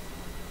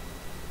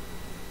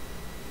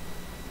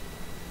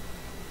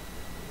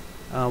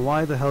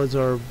 Why the hell is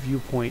our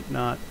viewpoint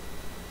not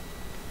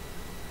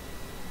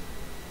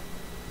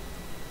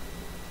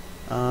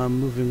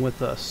moving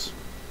with us?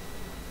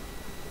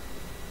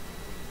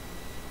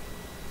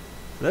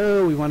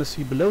 Hello, we want to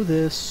see below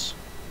this.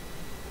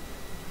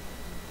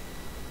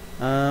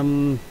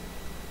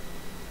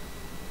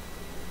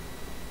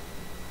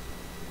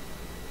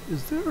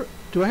 Is there...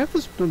 Do I have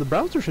this... No, the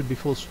browser should be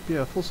full...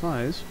 Yeah, full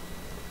size.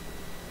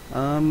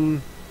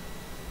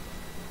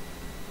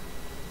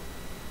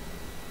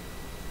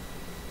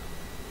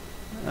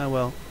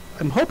 Well,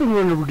 I'm hoping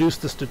we're going to reduce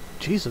this to...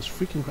 Jesus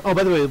freaking... Oh,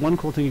 by the way, one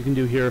cool thing you can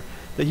do here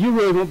that you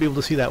really won't be able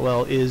to see that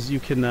well is you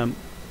can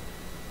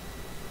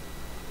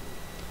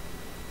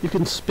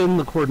spin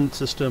the coordinate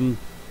system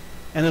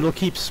and it'll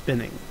keep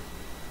spinning.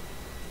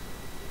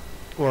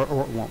 Or it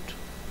won't.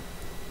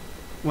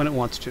 When it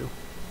wants to.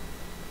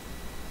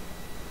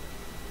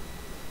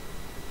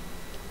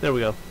 There we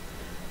go.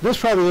 This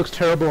probably looks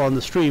terrible on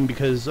the stream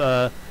because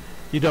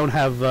you don't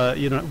have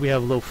we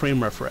have low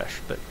frame refresh,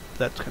 but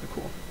that's kind of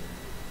cool.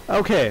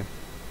 Okay.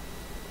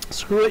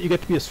 Screw it, you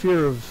get to be a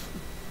sphere of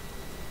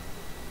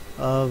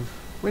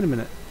wait a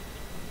minute.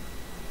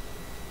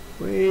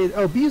 Wait,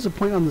 oh, B is a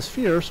point on the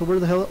sphere, so where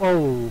the hell...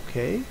 Oh,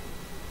 okay.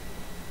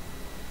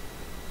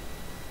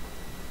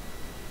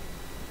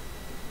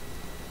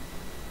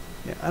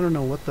 Yeah, I don't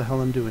know what the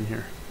hell I'm doing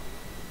here.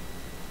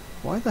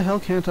 Why the hell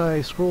can't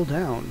I scroll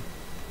down?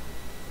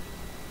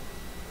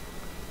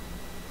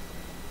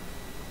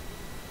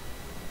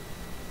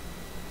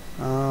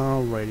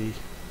 Alrighty.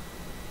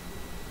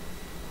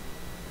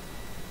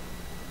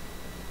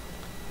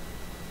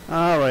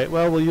 Alright,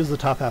 well, we'll use the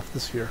top half of the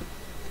sphere.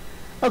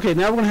 Okay,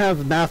 now we're going to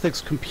have mathix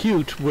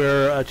compute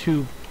where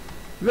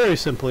very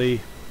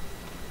simply,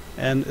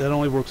 and it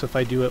only works if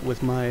I do it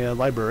with my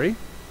library.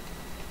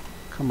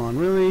 Come on,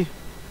 really?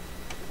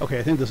 Okay,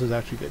 I think this is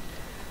actually good.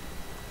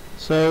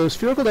 So,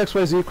 spherical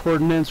XYZ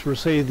coordinates, we'll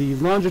say the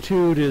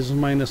longitude is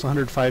minus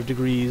 105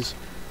 degrees,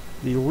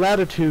 the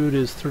latitude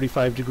is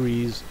 35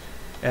 degrees,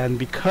 and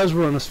because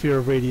we're on a sphere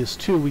of radius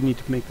 2, we need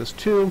to make this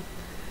 2.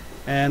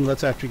 And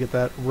let's actually get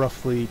that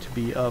roughly to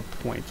be a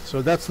point.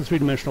 So that's the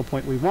 3-dimensional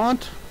point we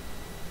want.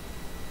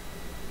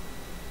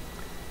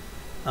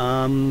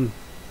 I'm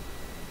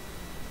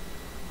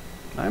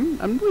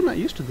really not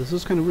used to this.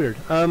 This is kind of weird.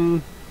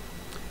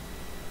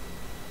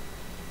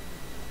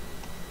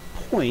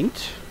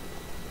 Point.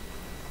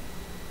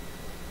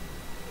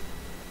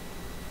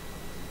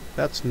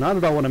 That's not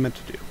at all what I meant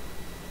to do.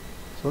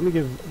 So let me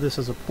give this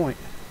as a point.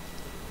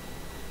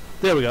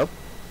 There we go.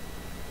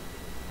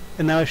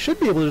 And now I should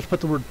be able to just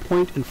put the word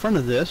point in front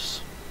of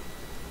this,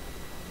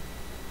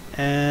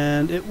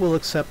 and it will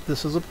accept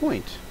this as a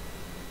point.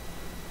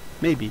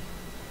 Maybe.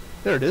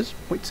 There it is,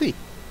 point C.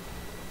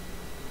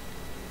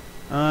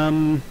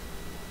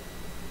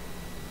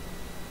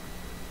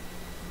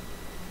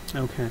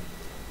 Okay.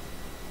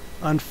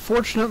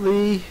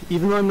 Unfortunately,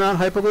 even though I'm not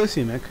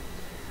hypoglycemic,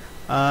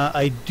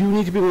 I do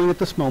need to be going at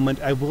this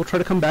moment. I will try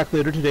to come back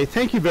later today.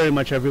 Thank you very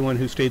much, everyone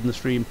who stayed in the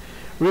stream.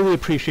 Really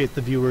appreciate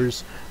the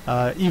viewers.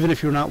 Even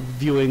if you're not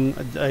viewing,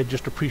 I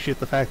just appreciate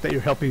the fact that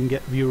you're helping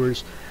get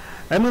viewers.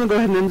 I'm going to go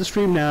ahead and end the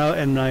stream now,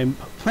 and I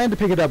plan to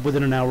pick it up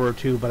within an hour or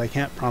two, but I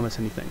can't promise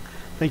anything.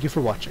 Thank you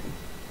for watching.